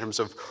standardize in terms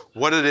of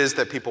what it is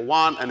that people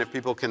want, and if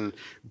people can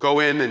go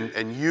in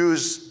and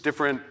use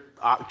different,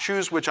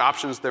 choose which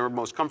options they're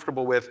most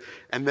comfortable with,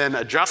 and then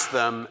adjust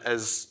them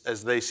as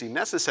they see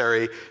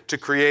necessary to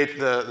create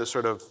the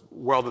sort of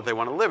world that they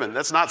want to live in.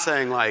 That's not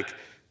saying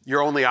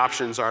your only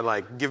options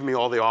are give me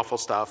all the awful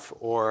stuff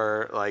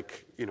or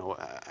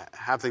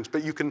have things,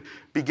 but you can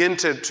begin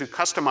to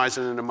customize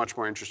it in a much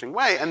more interesting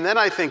way. And then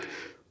I think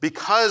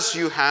because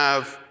you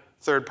have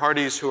third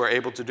parties who are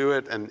able to do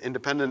it and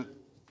independent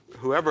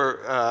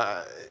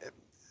whoever,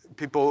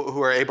 people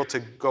who are able to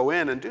go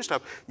in and do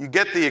stuff, you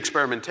get the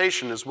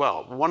experimentation as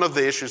well. One of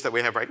the issues that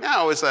we have right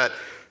now is that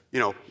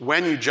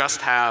when you just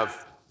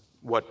have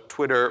what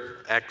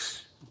Twitter,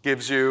 X,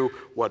 gives you,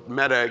 what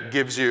Meta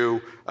gives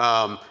you,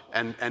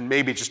 and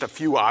maybe just a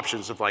few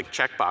options of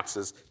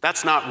checkboxes.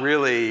 That's not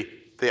really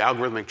the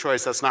algorithmic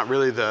choice. That's not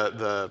really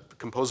the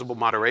composable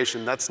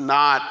moderation. That's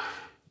not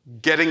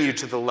getting you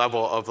to the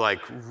level of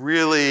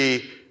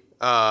really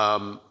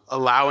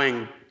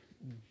allowing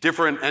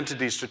different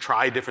entities to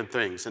try different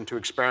things and to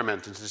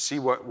experiment and to see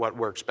what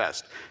works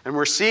best. And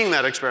we're seeing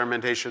that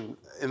experimentation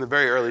in the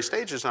very early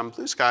stages on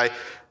Blue Sky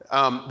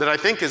that I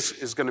think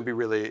is going to be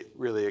really,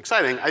 really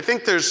exciting. I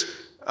think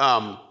there's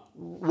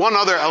one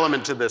other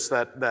element to this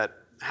that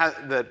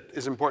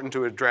is important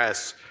to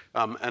address,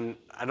 and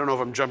I don't know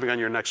if I'm jumping on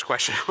your next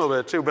question a little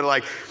bit too,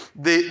 but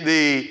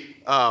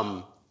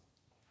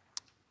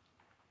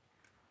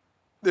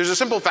there's a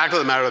simple fact of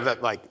the matter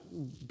that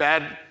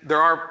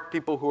there are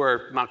people who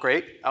are not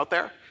great out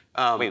there.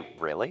 Wait,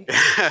 really?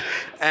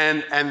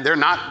 and they're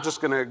not just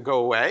going to go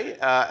away,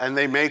 and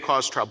they may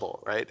cause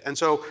trouble, right? And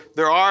so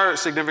there are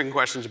significant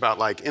questions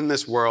about in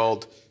this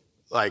world,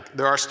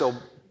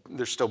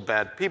 there's still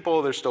bad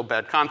people, there's still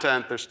bad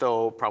content, there's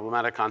still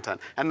problematic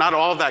content. And not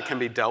all of that can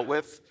be dealt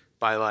with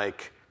by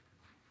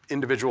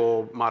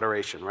individual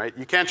moderation, right?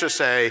 You can't just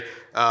say,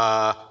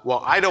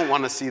 well, I don't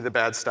want to see the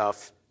bad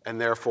stuff, and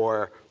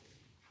therefore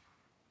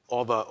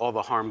all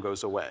the harm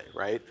goes away,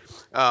 right?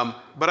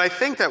 But I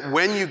think that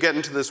when you get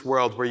into this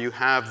world where you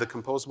have the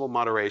composable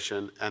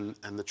moderation and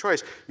the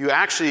choice, you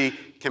actually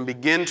can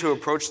begin to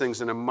approach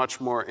things in a much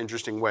more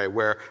interesting way,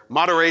 where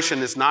moderation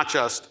is not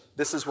just,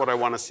 this is what I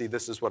want to see,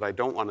 this is what I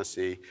don't want to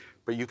see,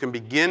 but you can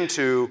begin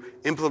to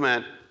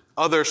implement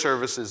other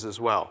services as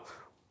well.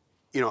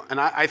 And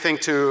I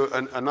think to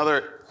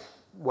another,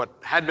 what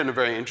had been a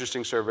very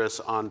interesting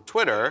service on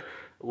Twitter,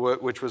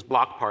 which was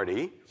Block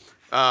Party.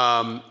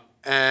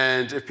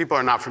 And if people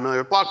are not familiar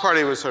with Block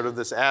Party, it was sort of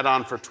this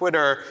add-on for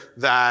Twitter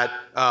that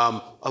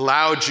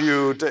allowed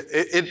you to,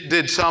 it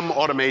did some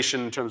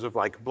automation in terms of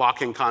like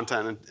blocking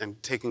content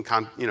and taking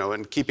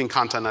and keeping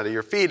content out of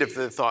your feed if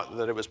they thought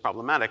that it was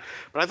problematic.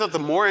 But I thought the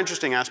more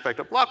interesting aspect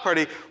of Block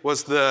Party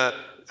was the,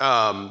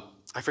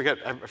 I forget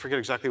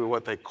exactly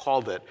what they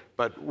called it,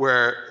 but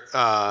where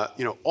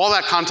all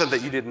that content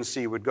that you didn't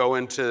see would go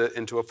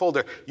into a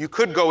folder. You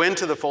could go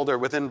into the folder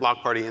within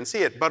Block Party and see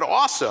it, but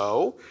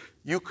also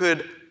you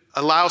could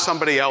allow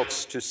somebody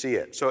else to see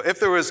it. So if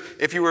there was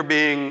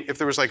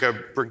like a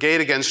brigade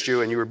against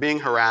you and you were being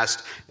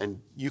harassed, and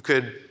you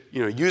could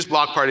use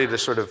Block Party to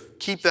sort of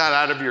keep that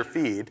out of your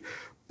feed.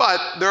 But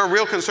there are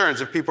real concerns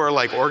if people are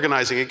like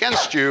organizing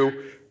against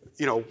you.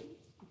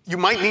 You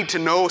might need to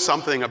know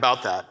something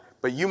about that,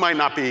 but you might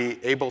not be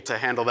able to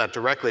handle that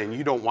directly, and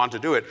you don't want to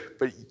do it.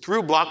 But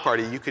through Block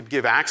Party, you could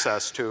give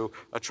access to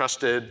a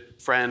trusted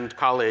friend,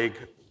 colleague,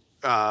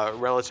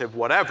 relative,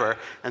 whatever,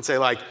 and say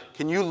like,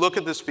 can you look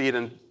at this feed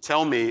and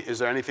tell me, is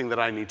there anything that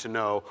I need to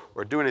know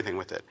or do anything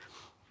with it?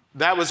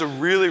 That was a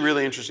really,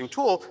 really interesting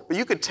tool, but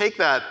you could take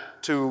that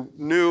to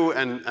new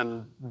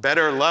and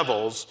better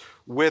levels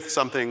with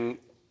something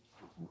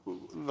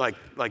like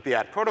the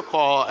AT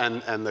protocol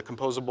and the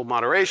composable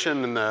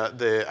moderation and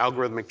the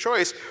algorithmic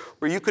choice,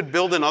 where you could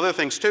build in other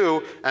things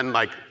too, and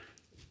like,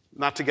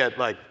 not to get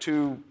like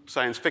too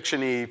science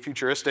fiction-y,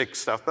 futuristic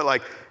stuff, but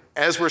like,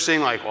 as we're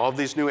seeing like all of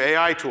these new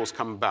AI tools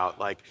come about,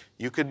 like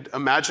you could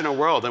imagine a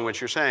world in which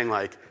you're saying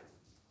like,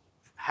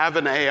 have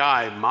an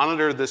AI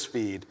monitor this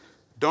feed,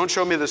 don't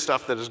show me the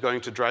stuff that is going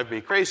to drive me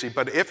crazy,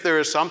 but if there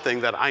is something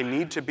that I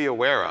need to be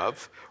aware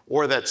of,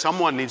 or that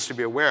someone needs to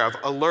be aware of,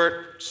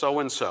 alert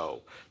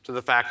so-and-so to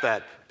the fact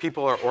that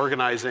people are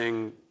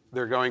organizing,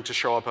 they're going to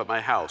show up at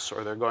my house,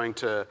 or they're going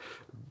to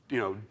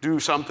do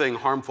something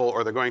harmful,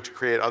 or they're going to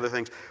create other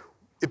things.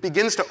 It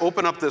begins to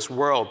open up this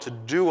world to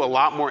do a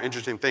lot more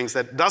interesting things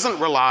that doesn't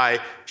rely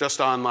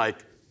just on like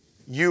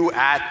you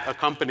at a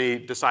company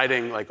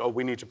deciding like, oh,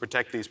 we need to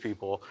protect these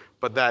people,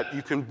 but that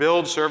you can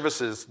build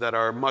services that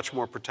are much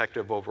more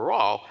protective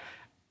overall.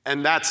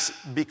 And that's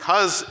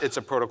because it's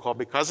a protocol,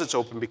 because it's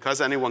open, because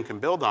anyone can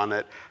build on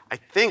it. I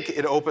think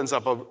it opens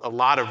up a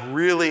lot of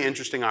really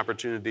interesting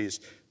opportunities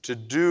to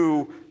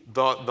do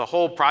the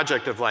whole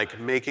project of like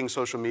making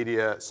social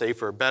media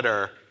safer,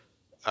 better,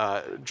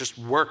 just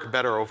work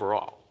better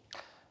overall.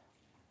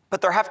 But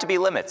there have to be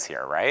limits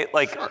here, right?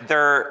 Like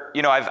sure.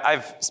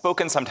 I've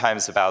spoken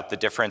sometimes about the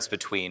difference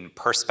between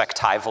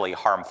perspectively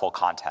harmful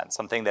content,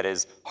 something that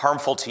is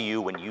harmful to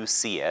you when you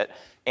see it,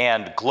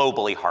 and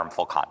globally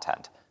harmful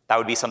content. That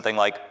would be something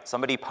like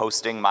somebody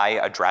posting my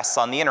address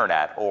on the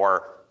internet,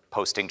 or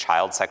posting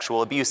child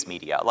sexual abuse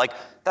media. Like,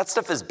 that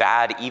stuff is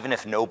bad even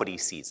if nobody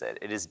sees it.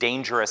 It is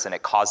dangerous and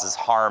it causes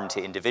harm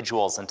to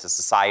individuals and to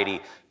society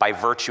by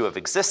virtue of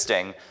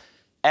existing.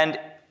 And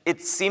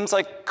it seems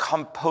like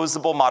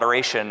composable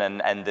moderation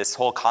and this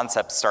whole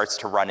concept starts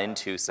to run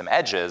into some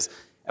edges.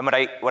 And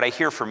what I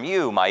hear from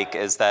you, Mike,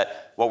 is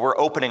that what we're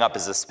opening up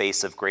is a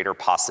space of greater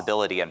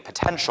possibility and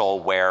potential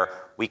where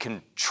we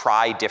can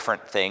try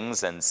different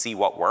things and see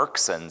what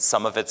works, and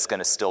some of it's going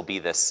to still be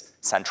this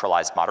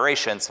centralized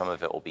moderation, some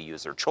of it will be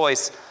user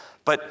choice.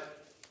 But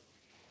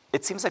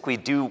it seems like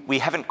we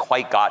haven't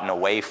quite gotten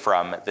away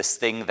from this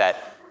thing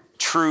that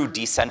true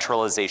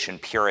decentralization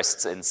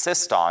purists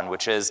insist on,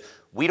 which is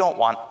we don't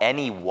want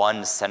any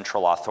one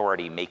central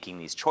authority making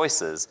these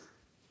choices.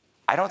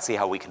 I don't see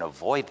how we can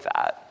avoid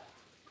that.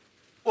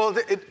 Well,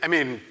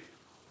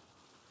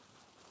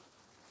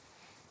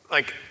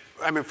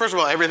 first of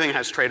all, everything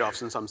has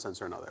trade-offs in some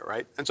sense or another,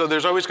 right? And so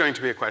there's always going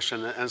to be a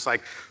question, and it's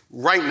like,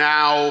 right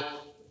now,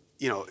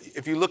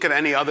 if you look at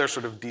any other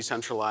sort of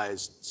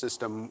decentralized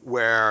system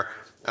where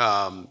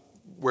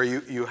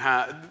you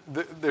have,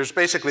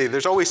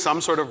 there's always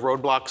some sort of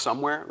roadblock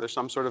somewhere, there's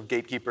some sort of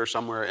gatekeeper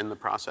somewhere in the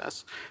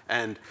process,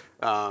 and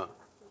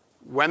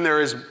when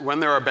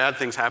there are bad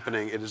things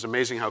happening, it is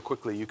amazing how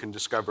quickly you can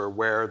discover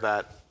where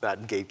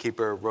that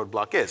gatekeeper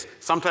roadblock is.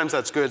 Sometimes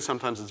that's good,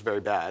 sometimes it's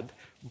very bad,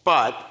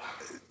 but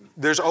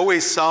there's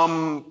always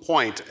some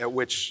point at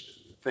which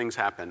things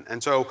happen.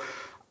 And so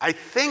I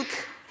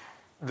think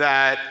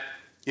that,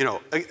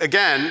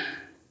 again,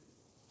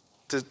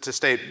 to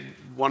state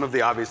one of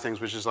the obvious things,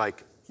 which is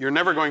like, you're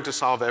never going to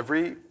solve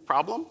every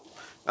problem.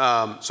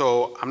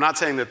 So I'm not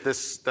saying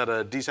that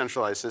a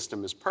decentralized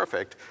system is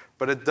perfect,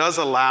 but it does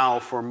allow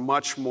for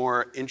much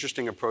more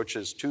interesting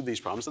approaches to these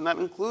problems, and that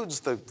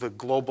includes the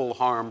global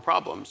harm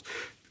problems.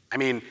 I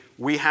mean,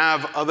 we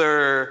have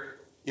other,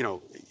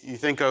 you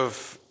think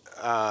of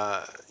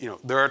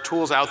there are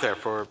tools out there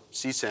for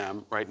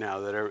CSAM right now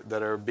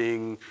that are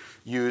being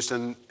used,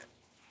 and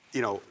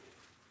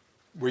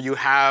where you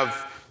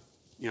have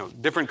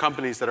different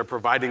companies that are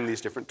providing these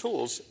different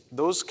tools,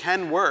 those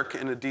can work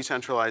in a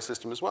decentralized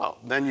system as well.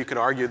 Then you could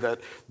argue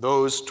that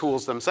those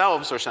tools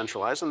themselves are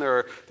centralized, and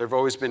there have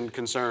always been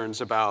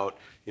concerns about,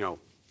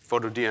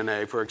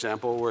 PhotoDNA, for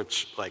example,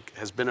 which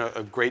has been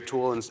a great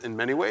tool in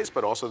many ways,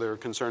 but also there are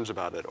concerns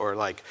about it. Or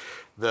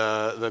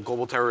the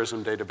global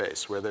terrorism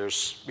database, where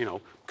there's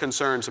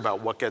concerns about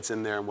what gets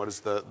in there and what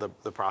is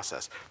the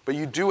process. But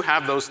you do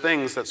have those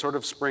things that sort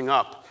of spring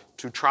up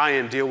to try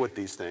and deal with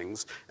these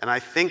things. And I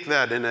think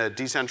that in a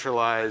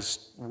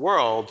decentralized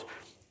world,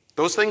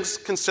 those things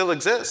can still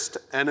exist.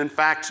 And in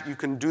fact, you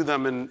can do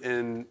them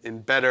in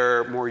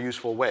better, more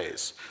useful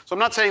ways. So I'm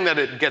not saying that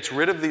it gets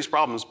rid of these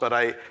problems, but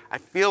I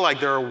feel like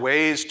there are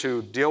ways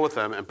to deal with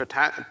them and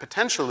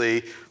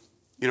potentially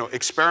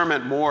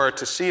experiment more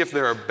to see if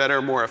there are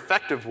better, more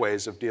effective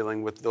ways of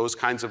dealing with those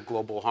kinds of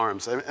global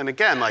harms. And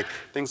again,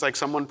 things like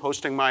someone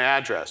posting my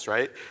address,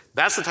 right?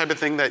 That's the type of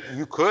thing that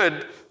you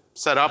could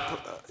set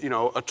up,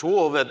 a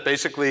tool that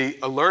basically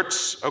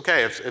alerts,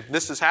 okay, if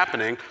this is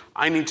happening,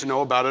 I need to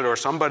know about it, or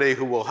somebody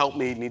who will help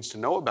me needs to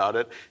know about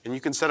it. And you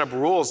can set up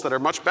rules that are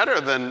much better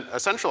than a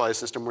centralized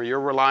system where you're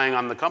relying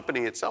on the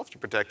company itself to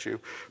protect you.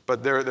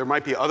 But there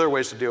might be other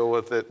ways to deal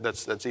with it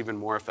that's even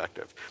more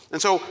effective.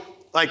 And so,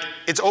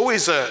 it's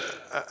always a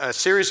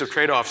series of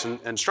trade-offs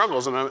and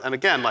struggles. And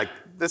again,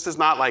 this is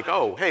not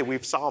oh, hey,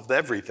 we've solved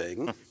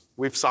everything.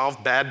 We've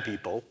solved bad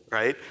people,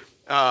 right?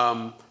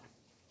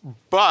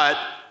 But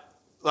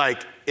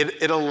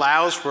it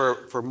allows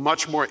for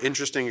much more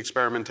interesting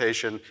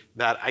experimentation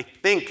that I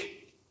think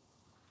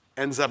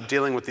ends up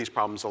dealing with these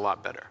problems a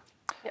lot better.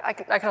 Yeah, I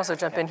can also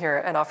jump in here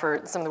and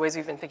offer some of the ways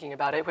we've been thinking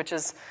about it, which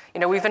is,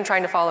 we've been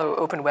trying to follow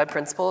open web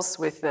principles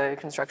with the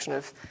construction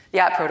of the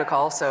app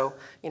protocol. So,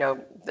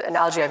 the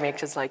analogy I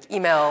make is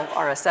email,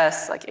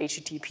 RSS,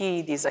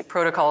 HTTP, these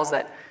protocols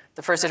that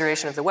the first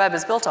iteration of the web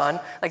is built on.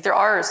 There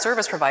are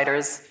service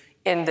providers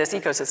in this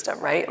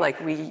ecosystem, right?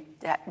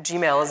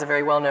 Gmail is a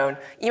very well-known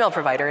email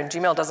provider, and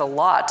Gmail does a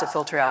lot to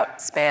filter out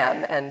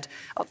spam, and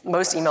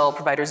most email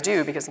providers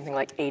do, because something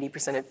like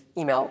 80% of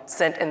email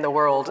sent in the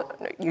world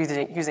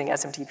using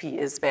SMTP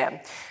is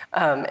spam.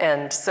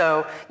 And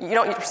so you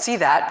don't see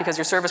that because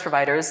your service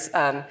providers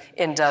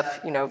end up,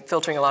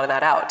 filtering a lot of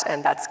that out,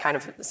 and that's kind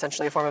of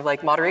essentially a form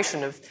of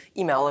moderation of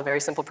email, a very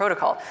simple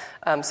protocol.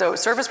 So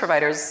service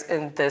providers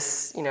in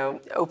this,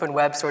 open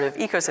web sort of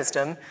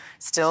ecosystem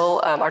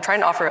still are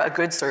trying to offer a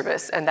good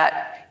service, and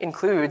that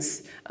includes,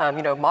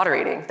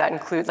 moderating. That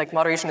includes,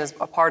 moderation is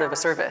a part of a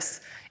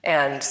service.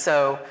 And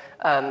so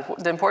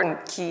the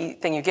important key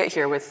thing you get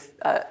here with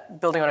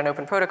building on an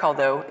open protocol,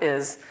 though,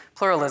 is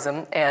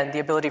pluralism and the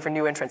ability for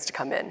new entrants to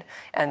come in.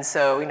 And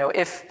so,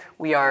 if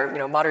we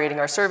are, moderating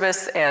our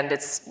service and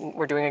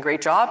we're doing a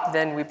great job,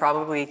 then we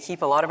probably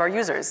keep a lot of our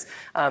users.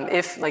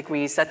 If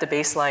we set the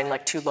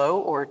baseline too low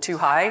or too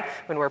high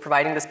when we're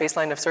providing this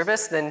baseline of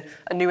service, then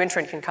a new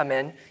entrant can come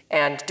in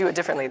and do it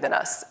differently than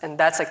us. And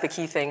that's the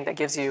key thing that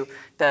gives you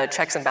the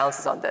checks and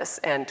balances on this.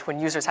 And when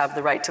users have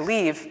the right to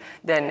leave,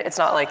 then it's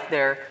not like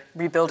they're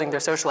rebuilding their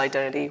social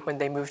identity when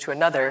they move to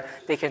another.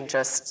 They can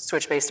just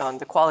switch based on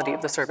the quality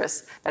of the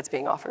service that's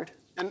being offered.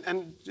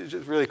 And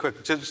just really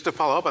quick, just to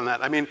follow up on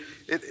that,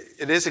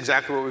 it is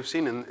exactly what we've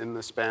seen in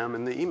the spam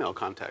and the email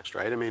context,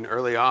 right?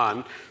 Early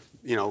on,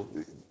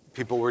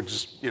 people were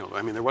just,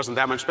 there wasn't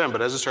that much spam,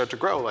 but as it started to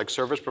grow,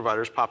 service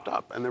providers popped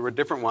up, and there were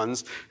different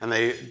ones, and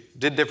they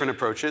did different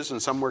approaches, and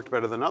some worked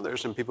better than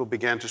others, and people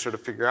began to sort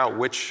of figure out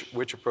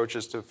which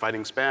approaches to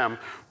fighting spam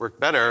worked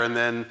better, and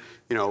then,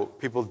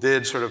 people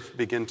did sort of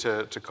begin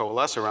to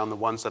coalesce around the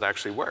ones that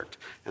actually worked.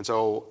 And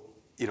so,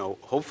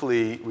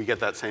 hopefully we get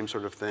that same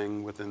sort of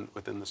thing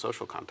within the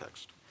social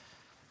context.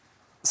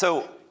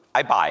 So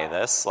I buy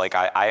this.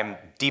 I am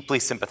deeply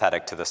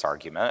sympathetic to this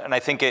argument, and I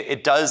think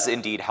it does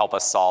indeed help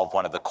us solve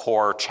one of the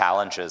core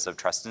challenges of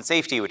trust and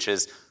safety, which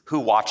is who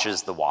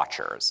watches the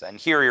watchers. And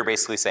here you're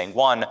basically saying,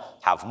 one,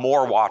 have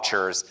more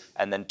watchers,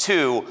 and then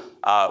two,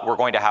 we're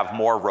going to have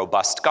more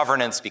robust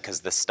governance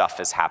because this stuff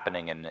is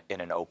happening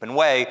in an open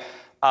way.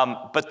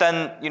 But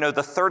then,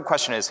 the third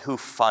question is who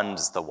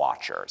funds the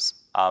watchers?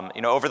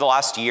 Over the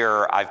last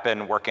year, I've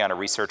been working on a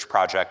research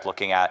project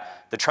looking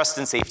at the trust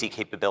and safety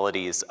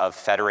capabilities of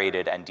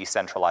federated and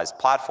decentralized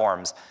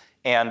platforms.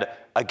 And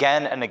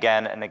again and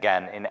again and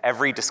again, in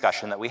every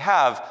discussion that we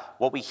have,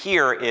 what we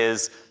hear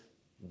is,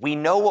 we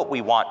know what we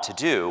want to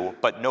do,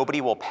 but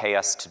nobody will pay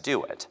us to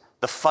do it.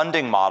 The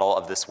funding model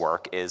of this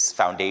work is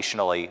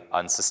foundationally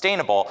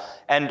unsustainable.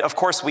 And of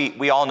course,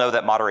 we all know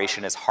that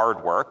moderation is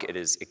hard work. It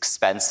is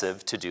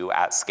expensive to do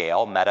at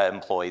scale. Meta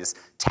employs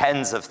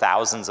tens of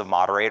thousands of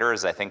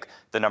moderators. I think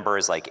the number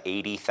is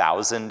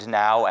 80,000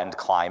 now and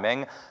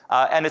climbing.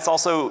 And it's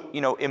also,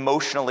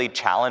 emotionally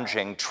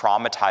challenging,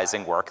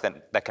 traumatizing work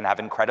that can have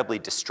incredibly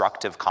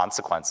destructive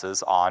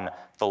consequences on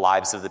the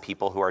lives of the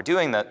people who are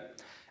doing that.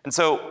 And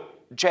so,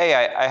 Jay,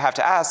 I have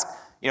to ask,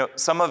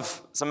 some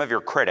of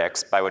your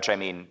critics, by which I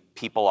mean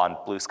people on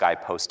Blue Sky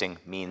posting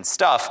mean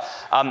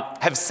stuff,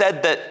 have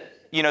said that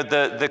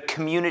the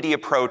community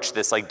approach,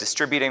 this like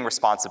distributing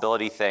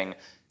responsibility thing,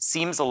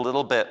 seems a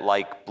little bit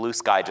like Blue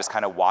Sky just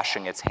kind of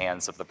washing its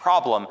hands of the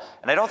problem.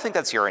 And I don't think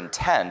that's your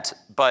intent,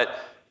 but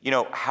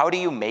how do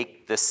you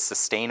make this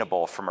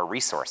sustainable from a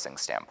resourcing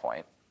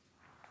standpoint?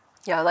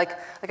 Yeah, like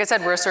I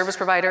said, we're a service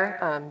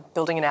provider.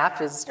 Building an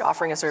app is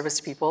offering a service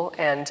to people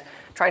and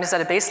trying to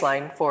set a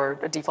baseline for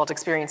a default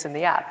experience in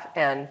the app.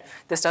 And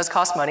this does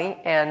cost money.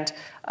 And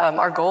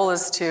our goal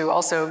is to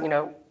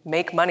also,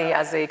 make money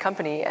as a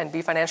company and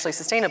be financially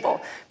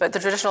sustainable. But the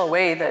traditional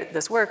way that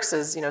this works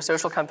is,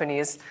 social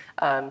companies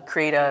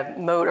create a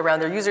moat around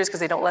their users because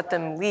they don't let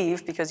them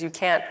leave because you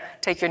can't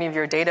take any of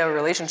your data or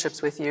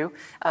relationships with you.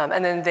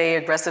 And then they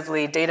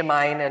aggressively data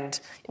mine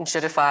and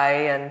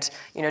shitify and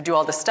do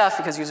all this stuff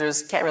because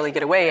users can't really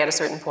get away at a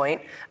certain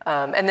point.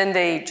 And then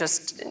they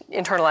just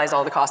internalize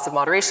all the costs of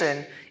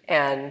moderation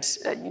and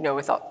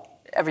with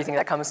everything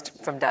that comes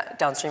from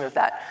downstream of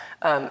that.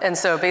 And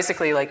so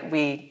basically,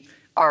 we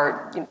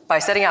are, by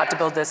setting out to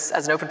build this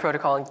as an open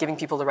protocol and giving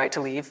people the right to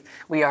leave,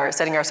 we are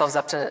setting ourselves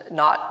up to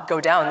not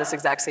go down this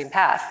exact same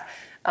path.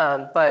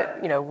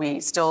 But we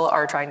still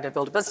are trying to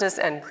build a business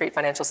and create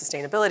financial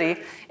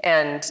sustainability.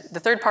 And the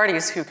third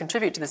parties who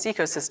contribute to this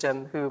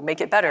ecosystem, who make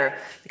it better,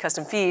 the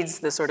custom feeds,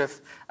 the sort of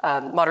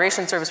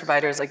moderation service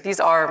providers, these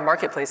are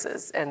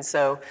marketplaces. And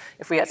so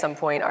if we at some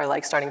point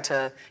are starting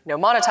to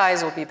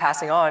monetize, we'll be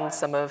passing on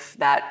some of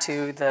that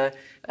to the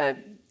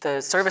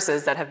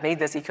services that have made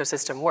this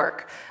ecosystem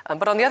work.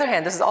 But on the other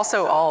hand, this is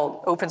also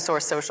all open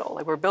source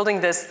social. We're building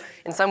this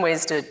in some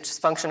ways to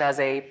just function as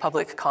a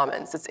public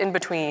commons. It's in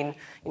between,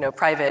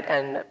 private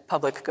and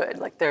public good.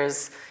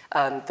 There's,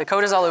 the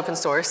code is all open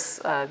source.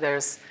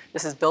 This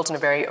is built in a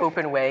very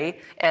open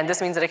way. And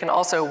this means that it can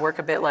also work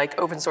a bit like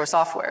open source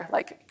software.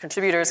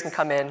 Contributors can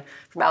come in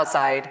from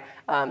outside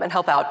and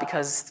help out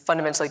because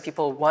fundamentally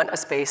people want a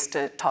space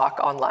to talk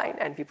online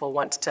and people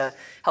want to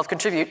help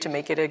contribute to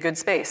make it a good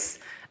space.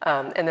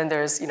 And then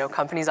there's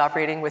companies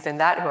operating within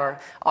that who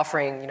are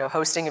offering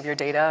hosting of your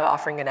data,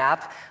 offering an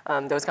app.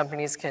 Those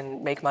companies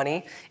can make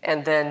money,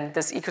 and then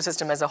this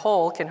ecosystem as a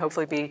whole can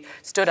hopefully be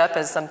stood up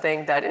as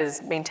something that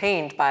is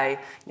maintained by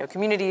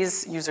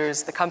communities,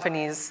 users, the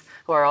companies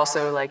who are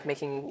also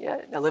making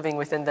a living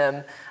within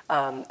them,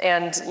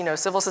 and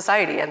civil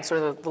society and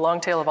sort of the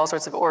long tail of all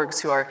sorts of orgs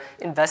who are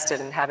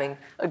invested in having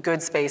a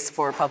good space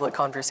for public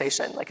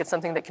conversation. It's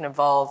something that can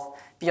evolve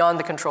beyond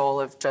the control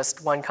of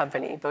just one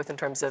company, both in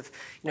terms of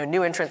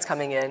new entrants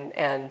coming in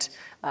and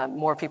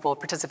more people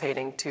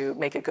participating to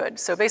make it good.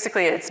 So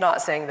basically, it's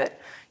not saying that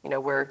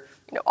we're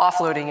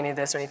offloading any of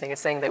this or anything.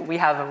 It's saying that we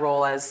have a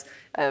role as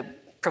a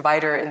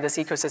provider in this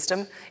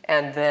ecosystem,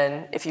 and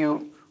then if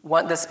you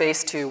want the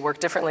space to work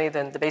differently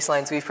than the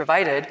baselines we've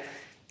provided,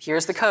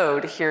 here's the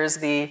code, here's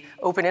the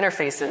open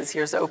interfaces,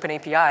 here's the open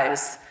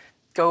APIs.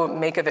 Go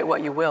make of it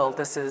what you will.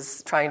 This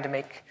is trying to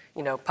make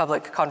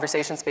public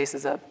conversation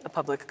spaces a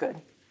public good.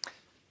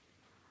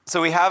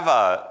 So we have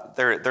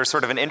there's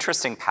sort of an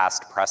interesting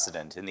past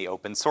precedent in the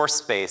open source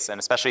space, and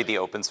especially the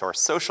open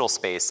source social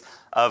space,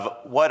 of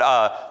what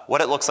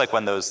it looks like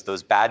when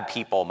those bad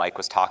people Mike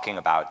was talking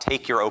about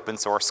take your open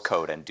source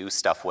code and do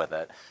stuff with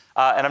it.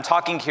 And I'm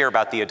talking here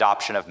about the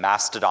adoption of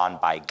Mastodon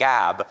by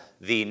Gab,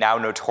 the now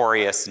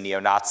notorious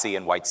neo-Nazi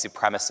and white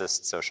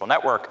supremacist social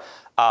network.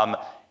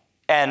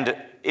 And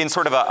in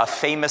sort of a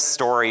famous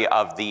story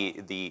of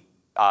the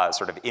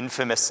sort of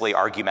infamously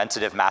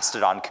argumentative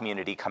Mastodon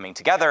community coming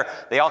together,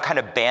 they all kind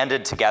of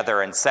banded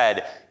together and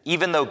said,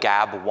 even though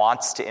Gab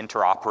wants to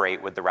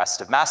interoperate with the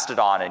rest of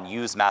Mastodon and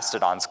use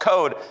Mastodon's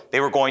code, they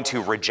were going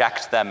to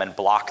reject them and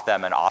block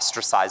them and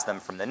ostracize them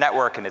from the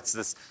network. And it's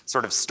this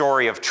sort of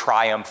story of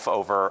triumph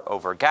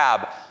over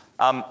Gab.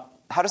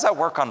 How does that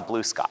work on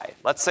Blue Sky?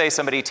 Let's say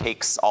somebody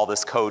takes all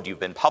this code you've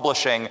been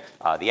publishing,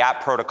 the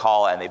app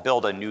protocol, and they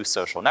build a new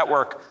social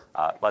network.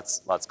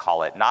 Let's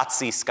call it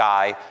Nazi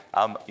Sky.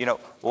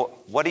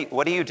 What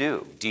do you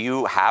do? Do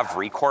you have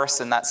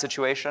recourse in that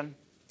situation?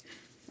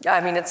 Yeah,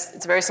 I mean,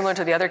 it's very similar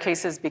to the other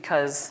cases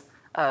because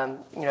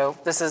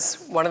this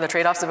is one of the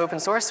trade-offs of open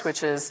source,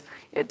 which is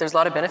there's a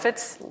lot of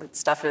benefits.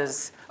 Stuff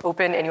is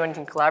open, anyone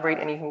can collaborate,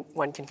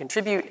 anyone can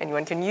contribute,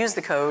 anyone can use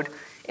the code,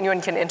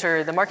 anyone can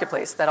enter the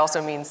marketplace. That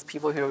also means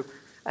people who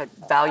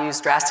values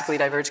drastically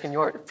diverge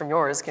from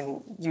yours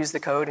can use the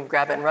code and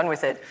grab it and run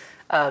with it.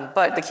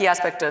 But the key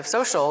aspect of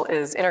social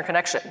is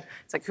interconnection.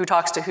 It's who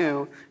talks to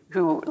who,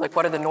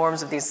 what are the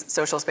norms of these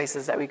social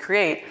spaces that we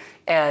create?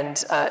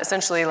 And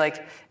essentially,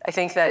 I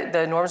think that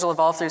the norms will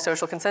evolve through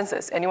social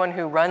consensus. Anyone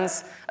who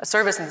runs a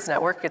service in this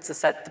network gets to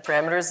set the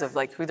parameters of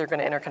who they're going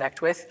to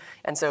interconnect with.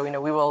 And so,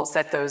 we will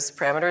set those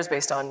parameters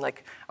based on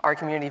our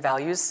community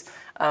values.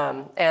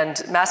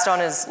 And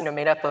Mastodon is,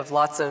 made up of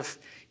lots of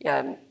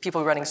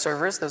people running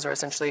servers. Those are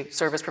essentially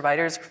service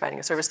providers providing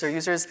a service to their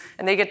users,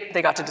 and they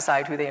got to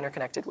decide who they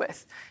interconnected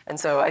with. And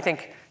so I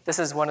think this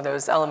is one of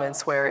those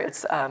elements where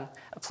it's a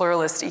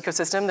pluralist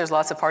ecosystem. There's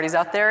lots of parties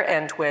out there,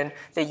 and when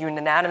they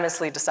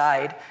unanimously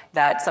decide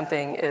that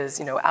something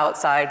is,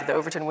 outside the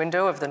Overton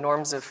window of the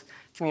norms of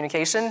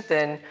communication,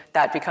 then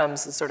that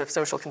becomes a sort of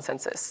social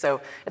consensus. So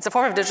it's a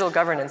form of digital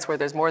governance where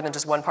there's more than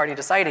just one party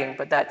deciding,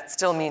 but that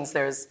still means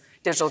there's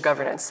digital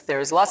governance.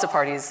 There's lots of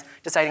parties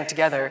deciding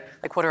together,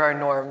 like what are our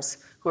norms,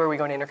 who are we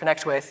going to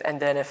interconnect with, and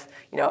then if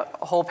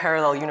a whole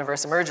parallel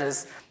universe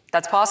emerges,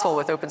 that's possible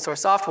with open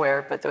source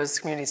software, but those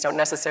communities don't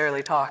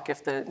necessarily talk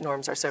if the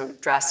norms are so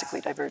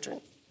drastically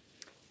divergent.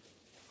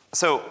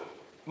 So,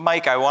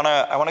 Mike, I want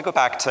to go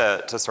back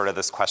to sort of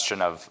this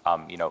question of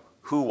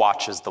who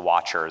watches the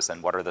watchers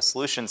and what are the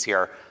solutions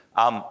here.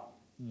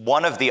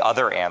 One of the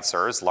other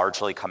answers,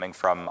 largely coming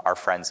from our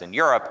friends in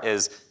Europe,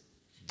 is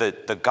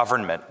the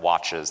government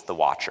watches the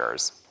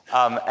watchers.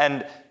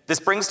 And this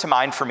brings to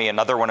mind for me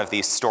another one of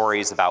these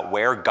stories about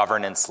where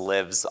governance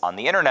lives on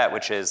the internet,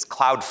 which is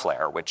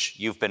Cloudflare, which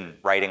you've been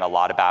writing a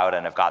lot about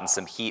and have gotten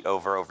some heat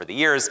over the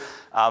years.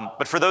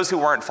 But for those who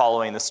weren't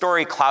following the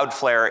story,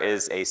 Cloudflare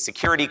is a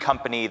security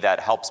company that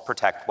helps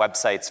protect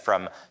websites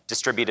from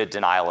distributed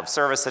denial of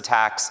service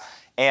attacks.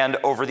 And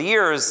over the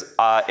years,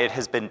 it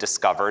has been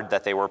discovered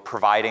that they were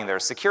providing their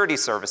security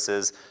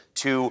services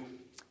to,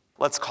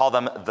 let's call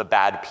them the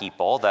bad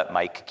people that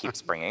Mike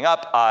keeps bringing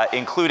up,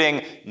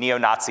 including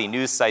neo-Nazi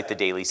news site The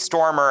Daily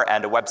Stormer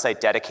and a website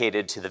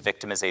dedicated to the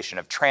victimization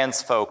of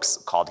trans folks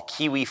called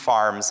Kiwi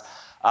Farms.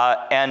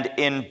 And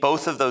in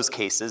both of those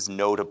cases,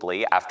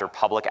 notably after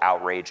public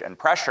outrage and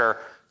pressure,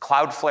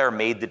 Cloudflare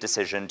made the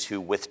decision to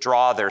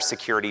withdraw their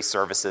security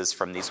services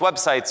from these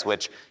websites,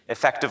 which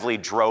effectively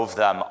drove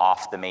them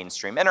off the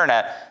mainstream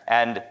internet,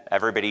 and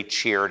everybody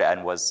cheered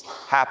and was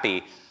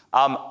happy.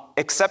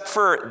 Except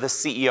for the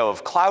CEO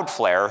of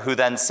Cloudflare, who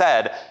then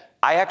said,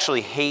 I actually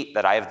hate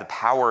that I have the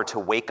power to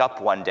wake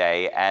up one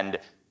day and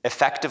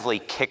effectively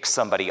kick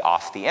somebody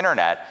off the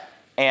internet.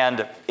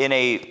 And in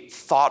a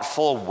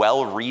thoughtful,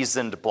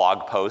 well-reasoned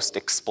blog post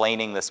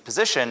explaining this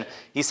position,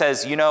 he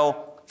says,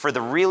 for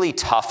the really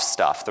tough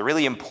stuff, the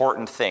really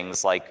important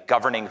things like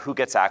governing who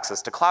gets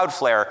access to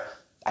Cloudflare,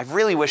 I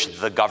really wish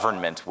the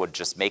government would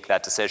just make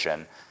that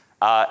decision.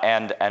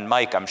 And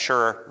Mike, I'm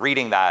sure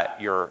reading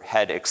that, your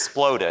head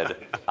exploded.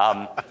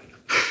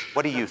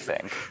 What do you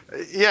think?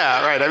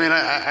 Yeah, right. I mean,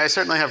 I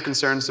certainly have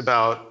concerns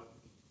about,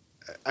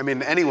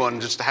 anyone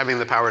just having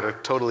the power to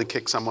totally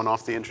kick someone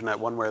off the internet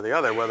one way or the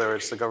other, whether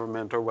it's the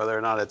government or whether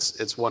or not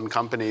it's one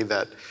company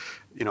that,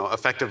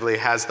 effectively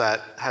has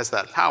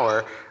that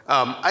power.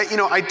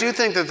 I do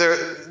think that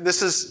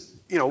this is,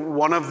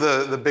 one of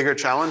the bigger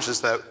challenges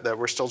that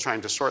we're still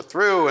trying to sort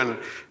through,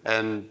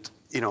 and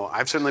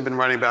I've certainly been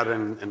writing about it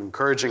and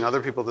encouraging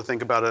other people to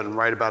think about it and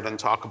write about it and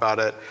talk about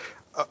it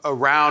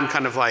around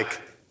kind of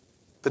like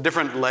the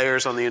different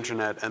layers on the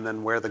internet and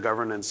then where the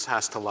governance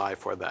has to lie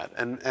for that.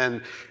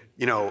 And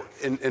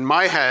in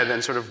my head,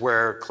 and sort of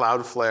where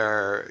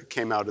Cloudflare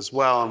came out as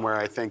well, and where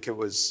I think it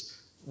was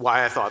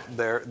why I thought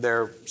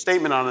their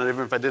statement on it,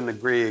 even if I didn't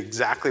agree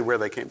exactly where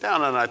they came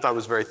down on it, I thought it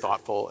was very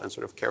thoughtful and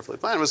sort of carefully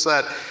planned, was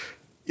that,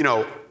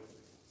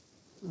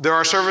 there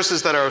are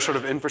services that are a sort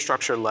of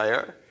infrastructure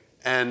layer.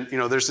 And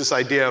there's this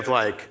idea of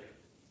like,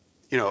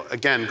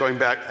 again, going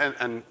back,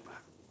 and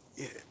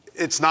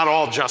it's not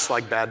all just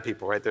like bad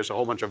people, right? There's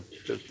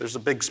a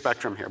big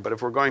spectrum here. But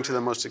if we're going to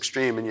the most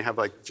extreme and you have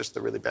like just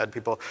the really bad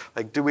people,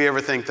 like do we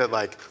ever think that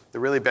like the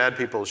really bad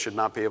people should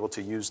not be able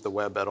to use the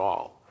web at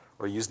all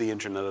or use the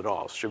internet at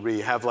all? Should we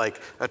have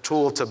like a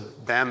tool to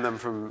ban them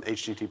from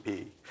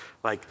HTTP?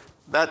 Like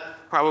that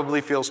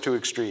probably feels too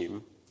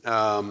extreme,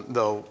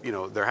 though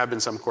there have been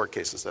some court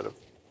cases that have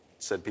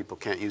said people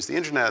can't use the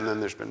internet, and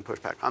then there's been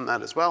pushback on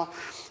that as well.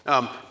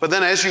 But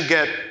then as you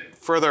get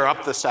further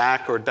up the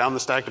stack or down the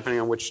stack,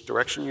 depending on which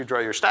direction you draw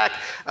your stack,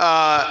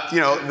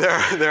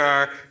 there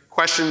are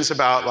questions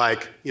about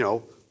like,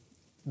 at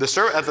the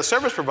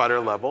service provider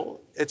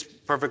level, it's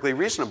perfectly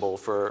reasonable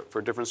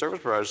for different service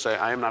providers to say,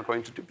 I am not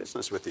going to do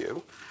business with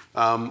you,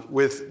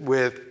 with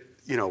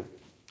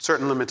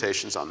certain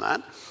limitations on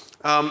that.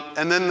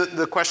 And then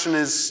the question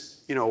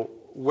is,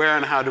 where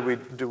and how do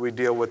we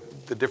deal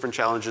with the different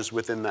challenges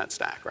within that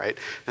stack, right?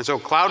 And so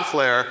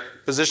Cloudflare,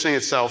 positioning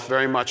itself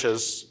very much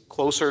as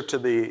closer to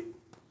the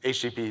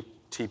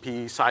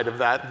HTTP side of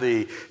that,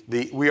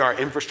 we are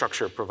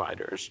infrastructure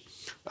providers,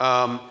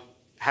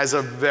 has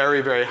a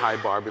very, very high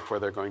bar before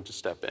they're going to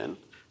step in.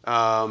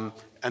 And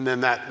then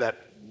that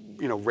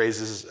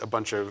raises a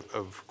bunch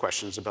of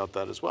questions about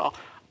that as well.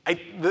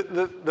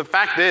 The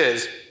fact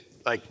is,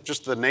 like,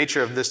 just the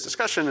nature of this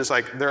discussion is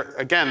like,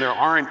 there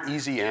aren't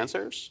easy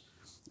answers.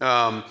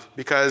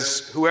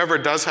 Because whoever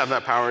does have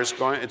that power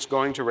it's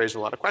going to raise a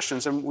lot of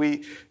questions. And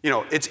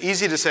it's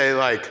easy to say,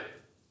 like,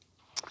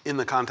 in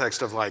the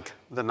context of like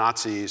the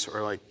Nazis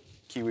or like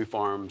Kiwi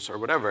Farms or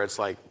whatever, it's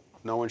like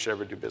no one should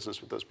ever do business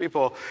with those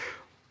people.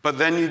 But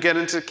then you get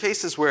into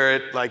cases where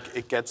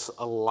it gets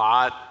a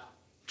lot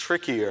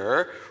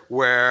trickier,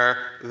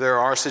 where there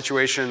are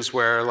situations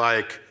where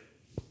like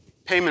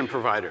payment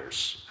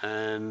providers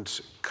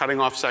and cutting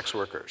off sex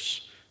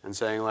workers and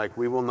saying like,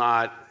 we will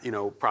not,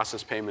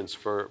 process payments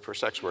for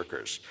sex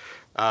workers.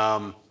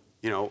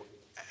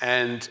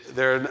 And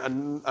there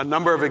are a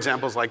number of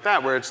examples like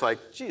that where it's like,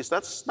 geez,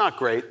 that's not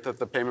great that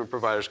the payment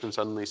providers can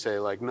suddenly say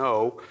like,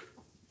 no,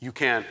 you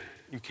can't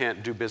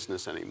do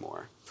business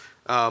anymore.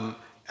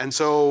 And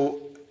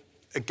so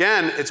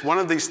again, it's one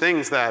of these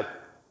things that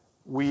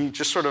we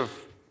just sort of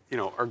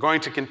are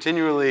going to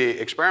continually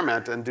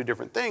experiment and do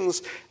different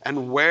things,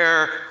 and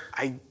where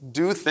I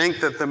do think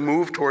that the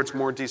move towards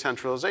more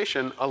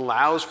decentralization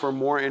allows for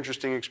more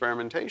interesting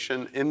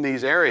experimentation in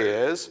these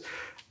areas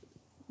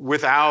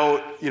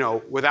without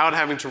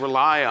having to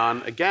rely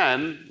on,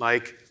 again,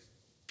 like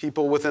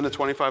people within a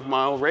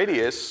 25-mile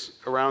radius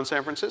around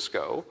San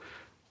Francisco,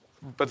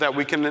 but that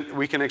we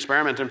can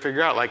experiment and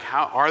figure out like,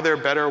 how are there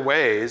better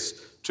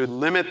ways to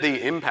limit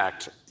the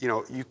impact?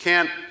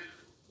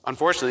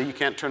 Unfortunately, you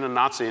can't turn a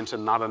Nazi into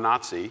not a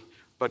Nazi,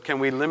 but can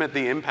we limit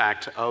the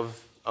impact of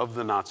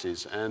the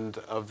Nazis and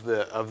of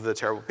the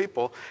terrible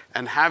people?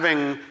 And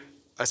having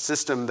a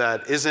system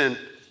that isn't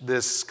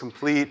this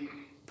complete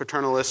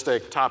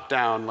paternalistic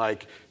top-down,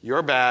 like,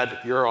 you're bad,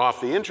 you're off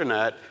the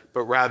internet,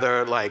 but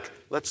rather like,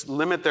 let's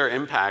limit their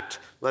impact,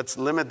 let's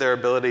limit their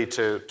ability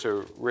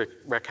to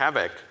wreak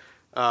havoc,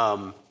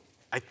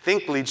 I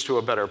think leads to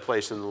a better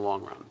place in the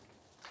long run.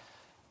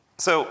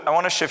 So I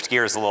want to shift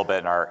gears a little bit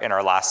in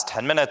our last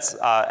 10 minutes,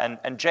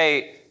 and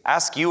Jay,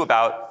 ask you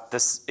about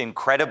this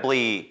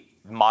incredibly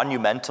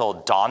monumental,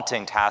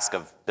 daunting task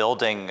of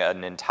building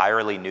an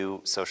entirely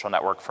new social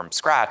network from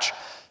scratch.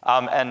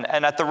 And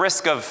at the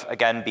risk of,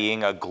 again,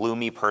 being a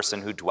gloomy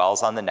person who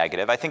dwells on the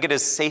negative, I think it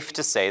is safe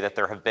to say that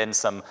there have been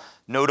some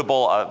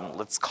notable,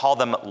 let's call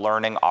them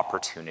learning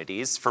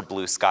opportunities for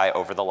Blue Sky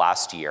over the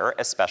last year,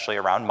 especially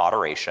around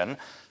moderation.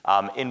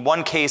 In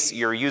one case,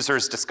 your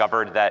users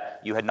discovered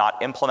that you had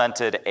not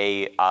implemented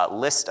a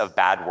list of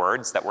bad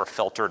words that were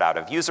filtered out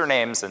of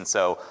usernames, and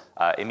so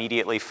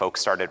immediately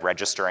folks started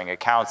registering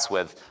accounts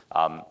with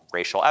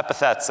racial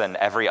epithets and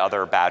every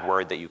other bad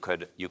word that you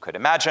could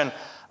imagine.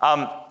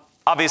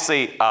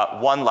 Obviously,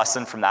 one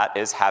lesson from that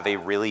is have a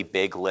really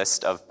big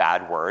list of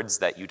bad words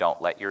that you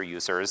don't let your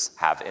users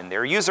have in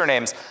their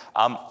usernames.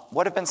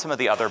 What have been some of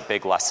the other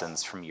big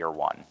lessons from year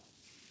one?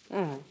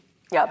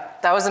 Yeah,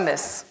 that was a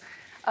miss.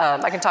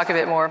 I can talk a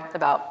bit more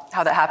about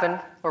how that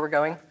happened, where we're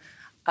going.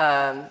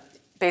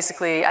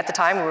 Basically, at the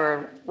time,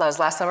 that was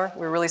last summer,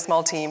 we were a really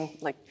small team,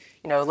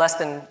 less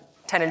than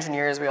 10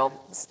 engineers. We all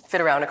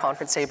fit around a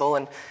conference table,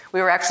 and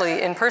we were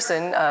actually in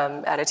person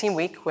at a team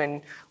week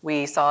when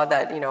we saw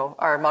that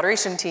our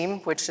moderation team,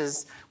 which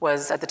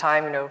was at the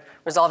time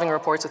resolving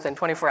reports within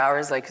 24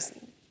 hours,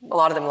 a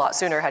lot of them a lot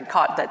sooner had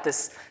caught that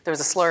there was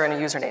a slur in a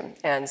username.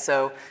 And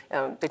so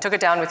they took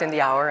it down within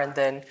the hour, and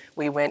then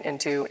we went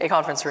into a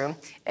conference room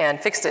and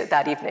fixed it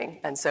that evening.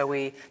 And so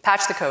we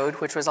patched the code,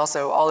 which was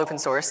also all open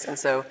source. And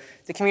so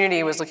the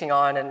community was looking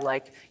on and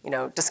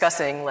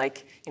discussing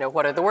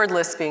what are the word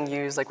lists being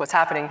used, what's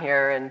happening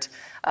here. And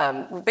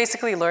we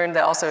basically learned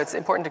that also it's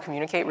important to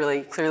communicate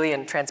really clearly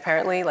and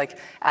transparently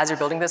as you're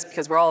building this,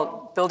 because we're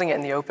all building it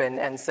in the open.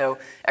 And so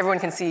everyone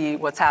can see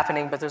what's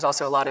happening, but there's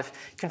also a lot of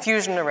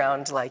confusion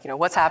around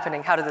what's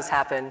happening, how did this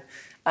happen?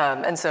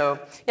 And so,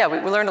 yeah,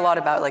 we learned a lot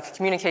about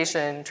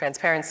communication,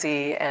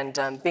 transparency, and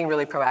being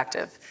really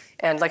proactive.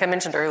 And like I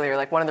mentioned earlier,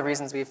 one of the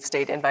reasons we've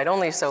stayed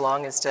invite-only so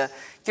long is to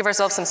give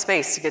ourselves some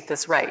space to get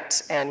this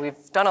right. And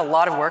we've done a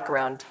lot of work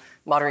around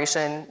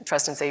moderation,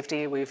 trust and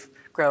safety. We've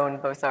grown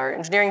both our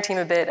engineering team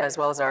a bit as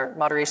well as our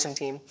moderation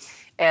team.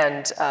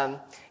 And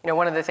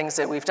one of the things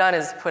that we've done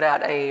is put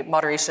out a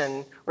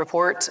moderation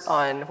report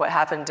on what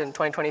happened in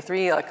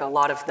 2023, a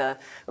lot of the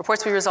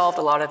reports we resolved,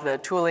 a lot of the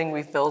tooling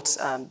we've built,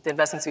 the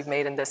investments we've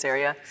made in this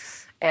area.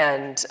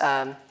 And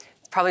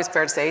probably it's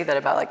fair to say that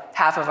about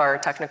half of our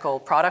technical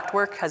product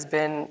work has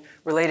been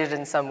related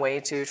in some way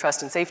to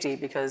trust and safety,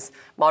 because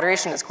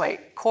moderation is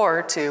quite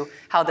core to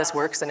how this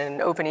works. And in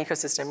an open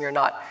ecosystem, you're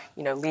not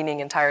leaning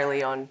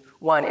entirely on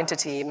one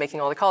entity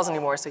making all the calls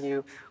anymore.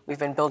 So we've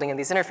been building in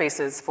these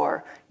interfaces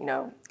for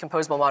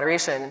composable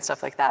moderation and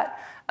stuff like that.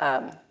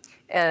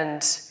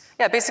 And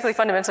yeah, basically,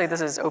 fundamentally,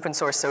 this is open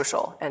source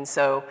social. And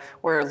so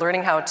we're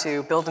learning how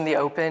to build in the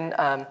open,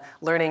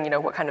 learning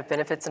what kind of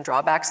benefits and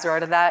drawbacks there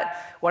are to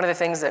that. One of the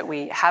things that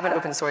we haven't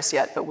open sourced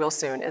yet, but will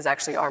soon, is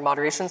actually our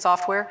moderation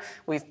software.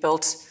 We've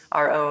built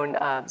our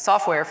own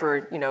software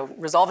for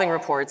resolving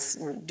reports,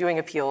 doing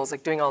appeals,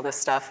 doing all this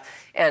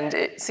stuff. And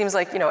it seems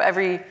like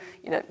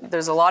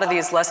there's a lot of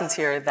these lessons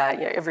here that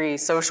every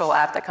social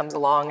app that comes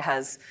along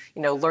has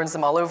learns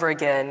them all over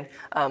again.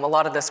 A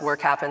lot of this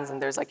work happens,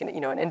 and there's an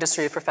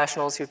industry of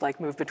professionals who've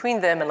moved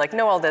between them and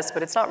know all this,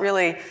 but it's not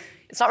really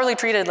it's not really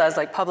treated as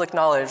like public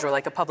knowledge or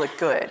like a public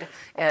good.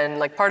 And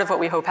like part of what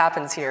we hope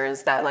happens here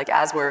is that like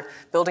as we're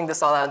building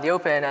this all out in the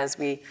open, as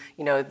we,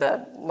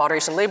 the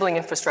moderation labeling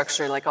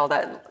infrastructure, like all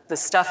that,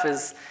 this stuff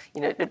is,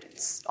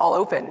 it's all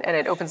open, and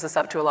it opens this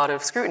up to a lot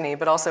of scrutiny,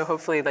 but also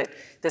hopefully that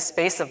this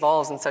space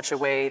evolves in such a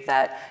way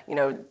that,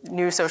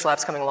 new social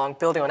apps coming along,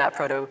 building on App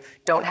Proto,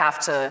 don't have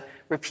to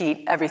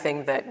repeat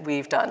everything that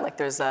we've done. Like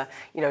there's a,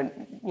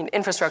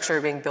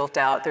 infrastructure being built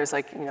out, there's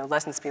like,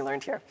 lessons to be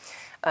learned here.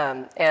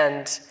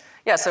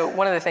 So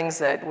one of the things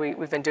that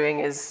we've been doing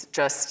is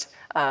just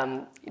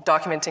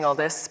documenting all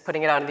this,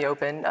 putting it out in the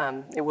open.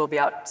 It will be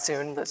out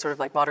soon, the sort of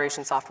like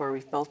moderation software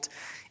we've built.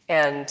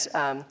 And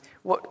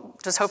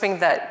just hoping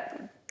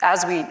that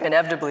as we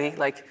inevitably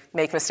like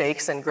make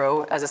mistakes and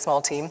grow as a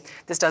small team,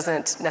 this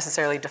doesn't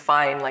necessarily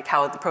define like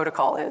how the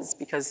protocol is,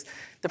 because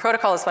the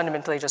protocol is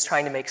fundamentally just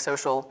trying to make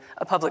social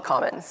a public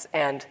commons.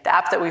 And the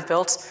app that we've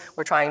built,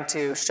 we're trying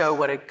to show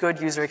what a good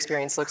user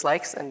experience looks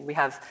like, and we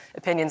have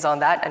opinions on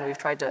that, and we've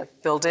tried to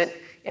build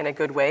it in a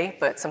good way.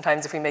 But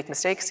sometimes if we make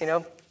mistakes,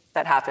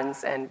 that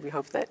happens, and we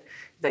hope that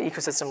the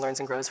ecosystem learns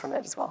and grows from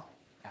it as well.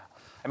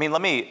 I mean,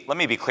 let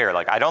me be clear.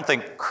 Like, I don't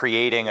think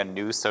creating a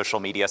new social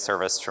media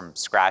service from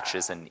scratch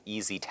is an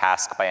easy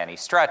task by any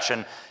stretch.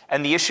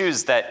 And the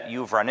issues that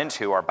you've run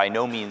into are by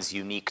no means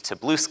unique to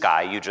Blue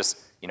Sky. You just,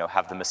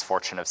 have the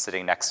misfortune of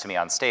sitting next to me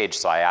on stage,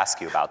 so I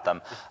ask you about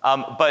them.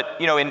 But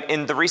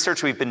in the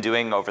research we've been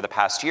doing over the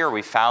past year,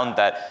 we found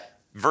that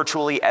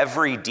virtually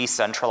every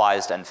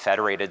decentralized and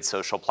federated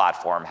social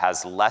platform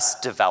has less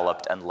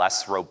developed and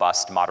less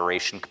robust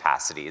moderation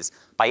capacities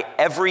by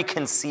every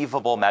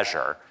conceivable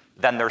measure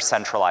than their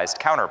centralized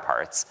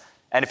counterparts.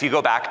 And if you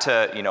go back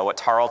to what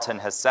Tarleton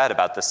has said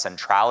about the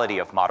centrality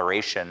of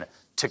moderation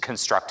to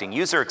constructing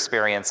user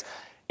experience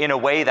in a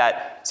way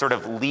that sort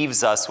of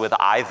leaves us with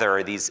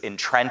either these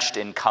entrenched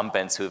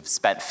incumbents who've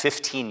spent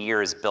 15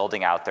 years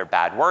building out their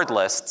bad word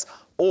lists,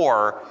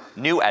 or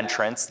new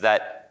entrants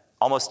that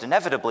almost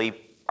inevitably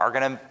are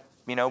going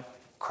to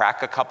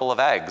crack a couple of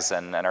eggs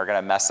and are going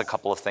to mess a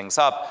couple of things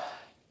up.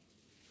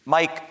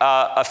 Mike,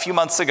 a few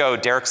months ago,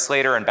 Derek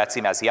Slater and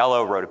Betsy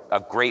Mazziello wrote a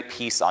great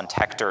piece on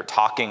TechDirt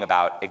talking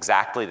about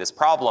exactly this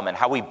problem and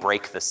how we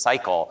break this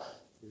cycle.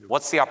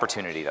 What's the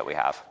opportunity that we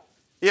have?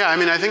 Yeah, I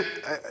mean, I think,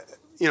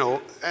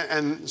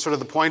 and sort of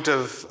the point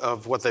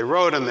of what they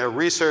wrote and their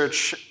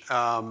research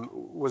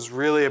was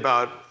really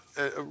about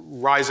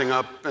rising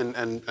up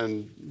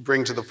and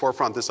bring to the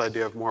forefront this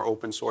idea of more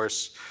open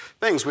source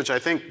things, which I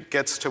think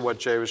gets to what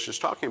Jay was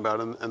just talking about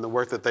and the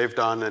work that they've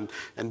done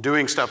and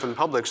doing stuff in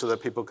public so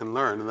that people can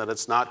learn, and that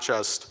it's not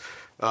just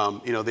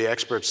the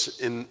experts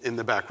in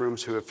the back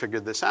rooms who have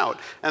figured this out.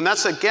 And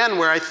that's, again,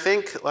 where I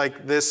think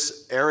like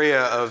this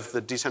area of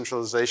the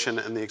decentralization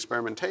and the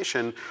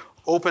experimentation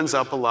opens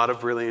up a lot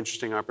of really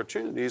interesting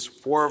opportunities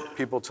for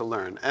people to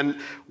learn. And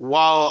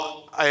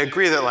while I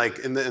agree that like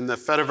in the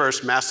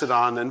Fediverse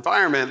Mastodon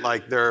environment,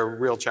 like there are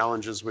real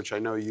challenges, which I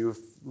know you've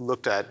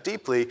looked at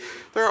deeply,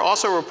 there are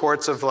also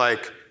reports of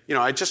like,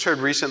 I just heard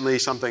recently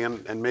something,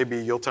 and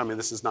maybe you'll tell me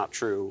this is not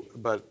true,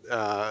 but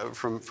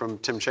from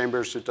Tim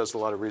Chambers, who does a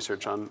lot of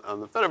research on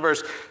the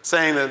Fediverse,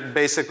 saying that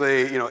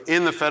basically,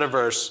 in the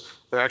Fediverse,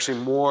 there are actually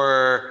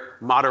more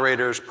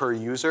moderators per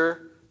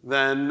user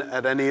than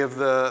at any of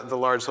the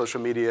large social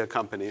media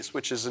companies,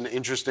 which is an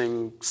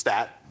interesting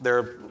stat. There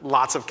are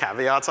lots of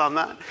caveats on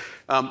that.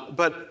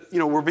 But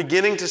we're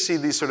beginning to see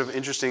these sort of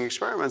interesting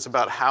experiments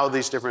about how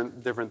these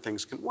different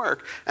things can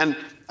work. And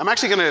I'm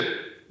actually going to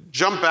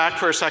jump back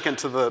for a second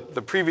to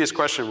the previous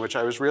question, which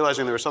I was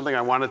realizing there was something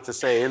I wanted to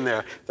say in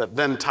there that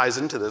then ties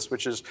into this,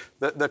 which is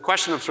the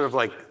question of sort of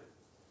like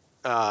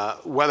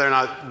whether or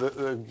not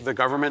the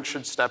government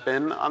should step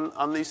in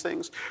on these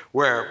things,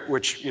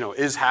 which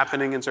is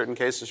happening in certain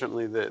cases,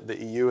 certainly the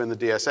EU and the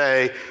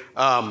DSA.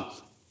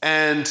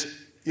 And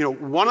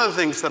one of the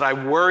things that I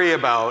worry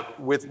about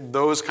with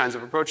those kinds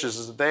of approaches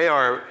is that they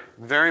are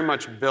very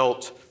much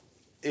built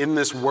in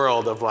this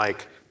world of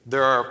like,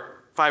 there are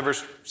 5 or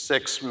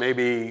 6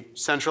 maybe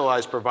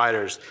centralized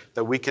providers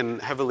that we can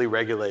heavily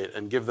regulate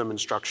and give them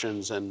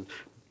instructions and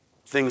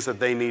things that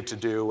they need to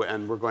do,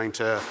 and we're going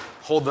to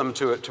hold them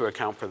to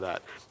account for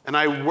that. And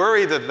I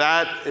worry that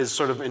that is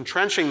sort of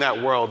entrenching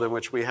that world in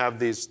which we have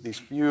these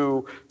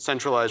few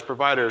centralized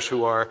providers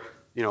who are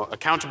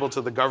accountable to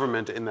the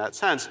government in that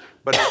sense,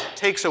 but it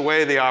takes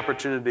away the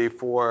opportunity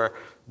for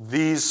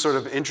these sort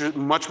of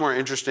much more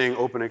interesting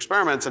open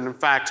experiments, and in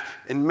fact,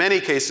 in many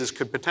cases,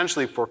 could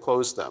potentially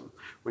foreclose them.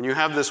 When you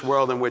have this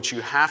world in which you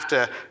have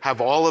to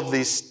have all of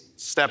these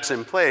steps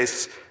in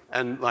place,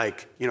 and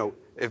like,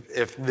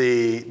 if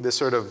the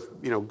sort of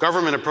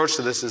government approach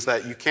to this is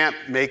that you can't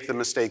make the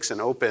mistakes in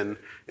the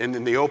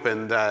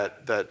open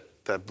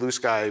that Blue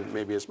Sky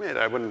maybe has made.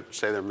 I wouldn't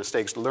say they're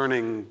mistakes.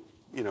 Learning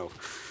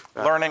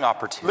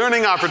opportunities.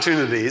 Learning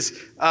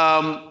opportunities.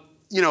 And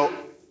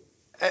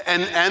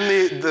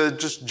the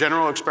just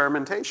general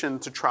experimentation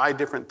to try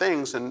different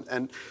things.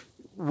 And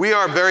we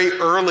are very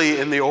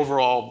early in the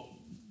overall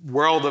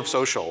world of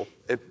social.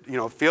 It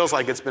feels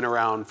like it's been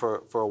around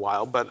for a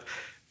while, but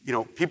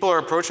people are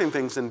approaching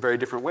things in very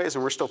different ways,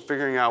 and we're still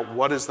figuring out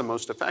what is the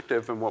most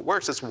effective and what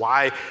works. It's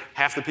why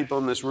half the people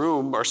in this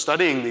room are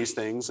studying these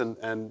things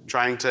and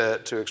trying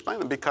to explain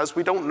them, because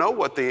we don't know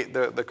what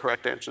the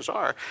correct answers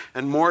are.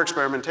 And more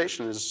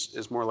experimentation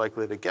is more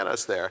likely to get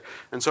us there.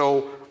 And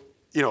so,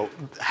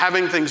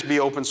 having things be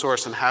open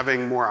source and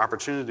having more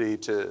opportunity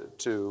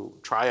to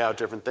try out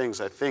different things,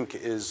 I think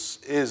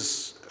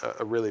is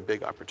a really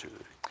big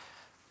opportunity.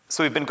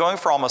 So we've been going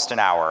for almost an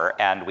hour,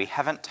 and we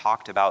haven't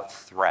talked about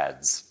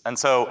threads. And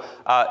so,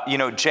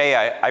 Jay,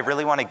 I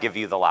really want to give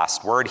you the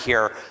last word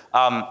here.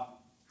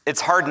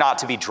 It's hard not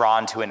to be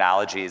drawn to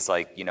analogies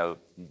like,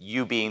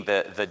 you being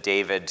the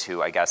David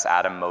to, I guess,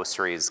 Adam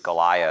Mosseri's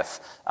Goliath.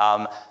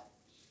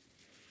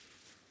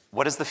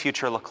 What does the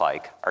future look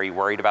like? Are you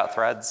worried about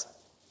threads?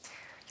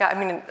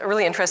 Yeah, a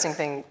really interesting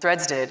thing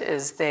Threads did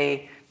is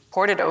they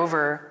ported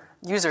over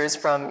users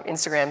from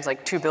Instagram's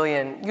 2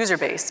 billion user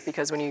base,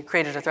 because when you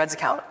created a Threads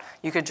account,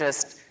 you could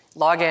just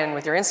log in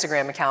with your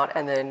Instagram account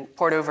and then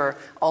port over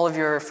all of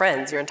your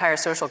friends, your entire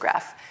social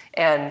graph.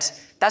 And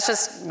that's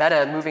just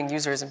Meta moving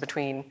users in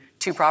between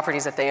two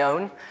properties that they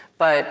own.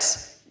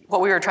 But what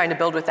we were trying to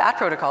build with that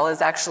protocol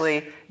is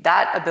actually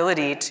that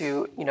ability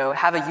to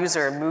have a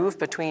user move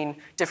between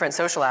different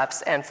social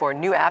apps, and for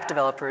new app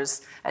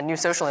developers and new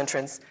social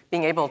entrants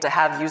being able to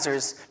have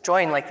users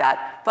join like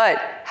that, but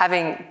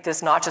having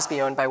this not just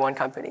be owned by one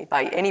company,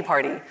 by any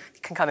party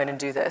can come in and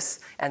do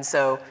this. And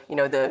so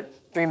the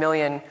 3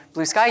 million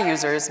Blue Sky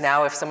users,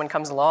 now if someone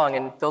comes along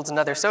and builds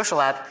another social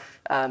app,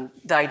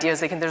 the idea is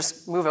they can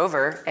just move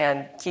over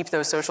and keep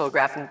those social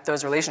graph and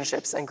those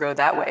relationships and grow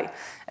that way.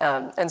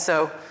 And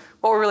so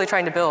what we're really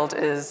trying to build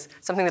is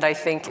something that I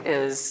think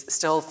is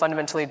still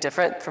fundamentally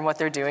different from what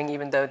they're doing,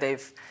 even though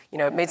they've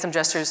made some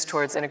gestures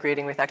towards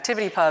integrating with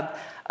ActivityPub.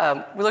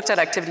 We looked at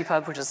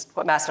ActivityPub, which is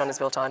what Mastodon is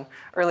built on,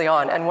 early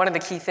on, and one of the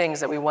key things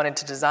that we wanted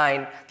to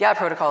design the app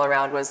protocol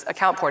around was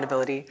account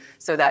portability,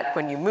 so that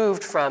when you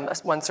moved from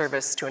one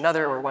service to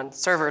another or one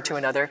server to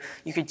another,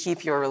 you could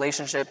keep your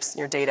relationships,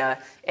 your data,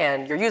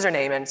 and your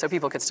username, and so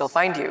people could still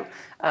find you.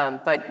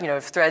 But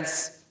if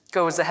Threads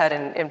goes ahead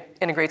and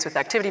integrates with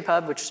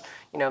ActivityPub, which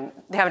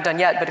they haven't done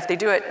yet, but if they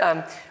do it,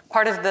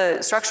 part of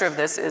the structure of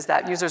this is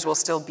that users will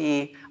still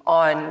be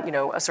on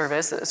a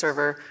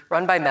server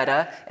run by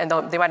Meta, and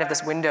they might have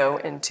this window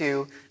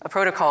into a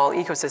protocol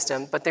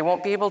ecosystem, but they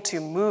won't be able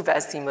to move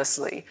as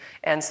seamlessly.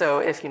 And so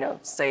if,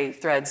 say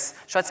Threads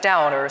shuts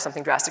down or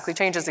something drastically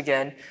changes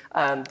again,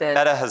 then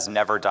Meta has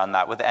never done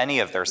that with any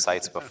of their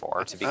sites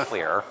before, to be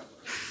clear.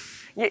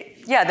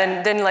 Yeah,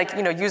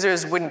 then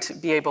users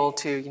wouldn't be able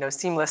to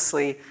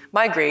seamlessly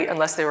migrate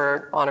unless they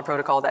were on a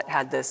protocol that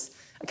had this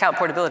account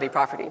portability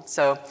property.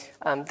 So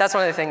that's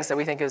one of the things that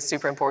we think is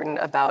super important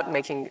about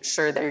making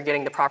sure that you're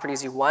getting the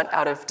properties you want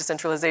out of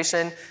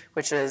decentralization,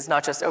 which is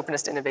not just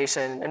openness to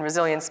innovation and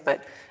resilience,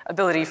 but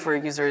ability for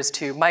users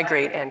to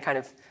migrate and kind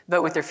of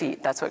vote with their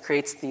feet. That's what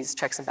creates these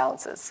checks and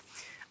balances.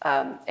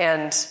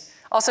 And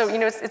also,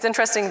 it's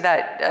interesting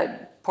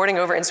that porting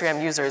over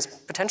Instagram users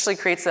potentially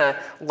creates a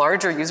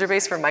larger user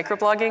base for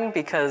microblogging,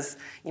 because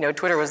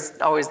Twitter was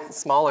always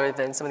smaller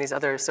than some of these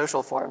other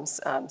social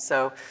forums.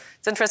 So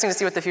it's interesting to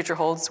see what the future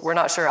holds. We're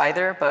not sure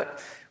either,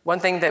 but one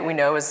thing that we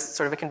know is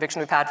sort of a conviction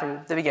we've had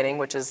from the beginning,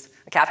 which is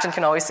a captain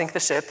can always sink the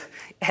ship.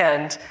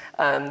 And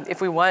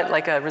if we want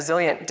a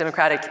resilient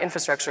democratic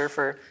infrastructure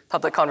for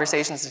public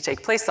conversations to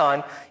take place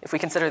on, if we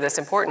consider this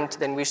important,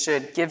 then we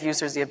should give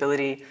users the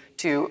ability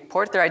to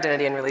port their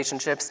identity and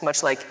relationships,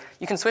 much like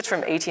you can switch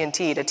from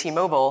AT&T to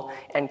T-Mobile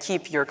and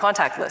keep your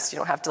contact list. You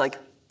don't have to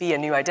be a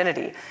new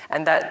identity.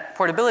 And that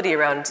portability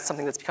around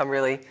something that's become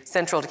really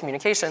central to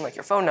communication, like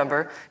your phone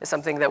number, is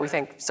something that we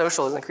think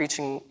social is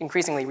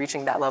increasingly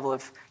reaching that level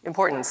of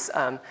importance,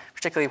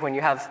 particularly when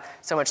you have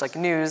so much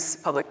news,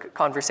 public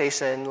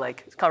conversation,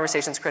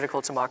 conversations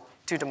critical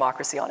to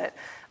democracy on it.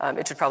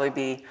 It should probably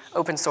be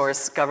open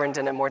source, governed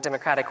in a more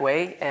democratic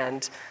way,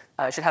 and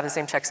should have the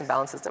same checks and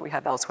balances that we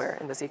have elsewhere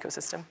in this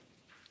ecosystem.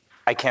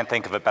 I can't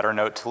think of a better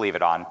note to leave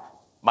it on.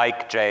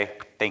 Mike, Jay,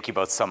 thank you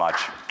both so much.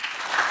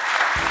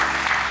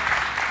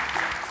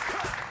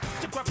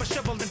 Grab a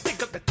shovel and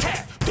dig up the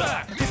tap.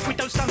 If we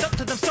don't stand up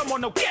to them,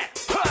 someone will get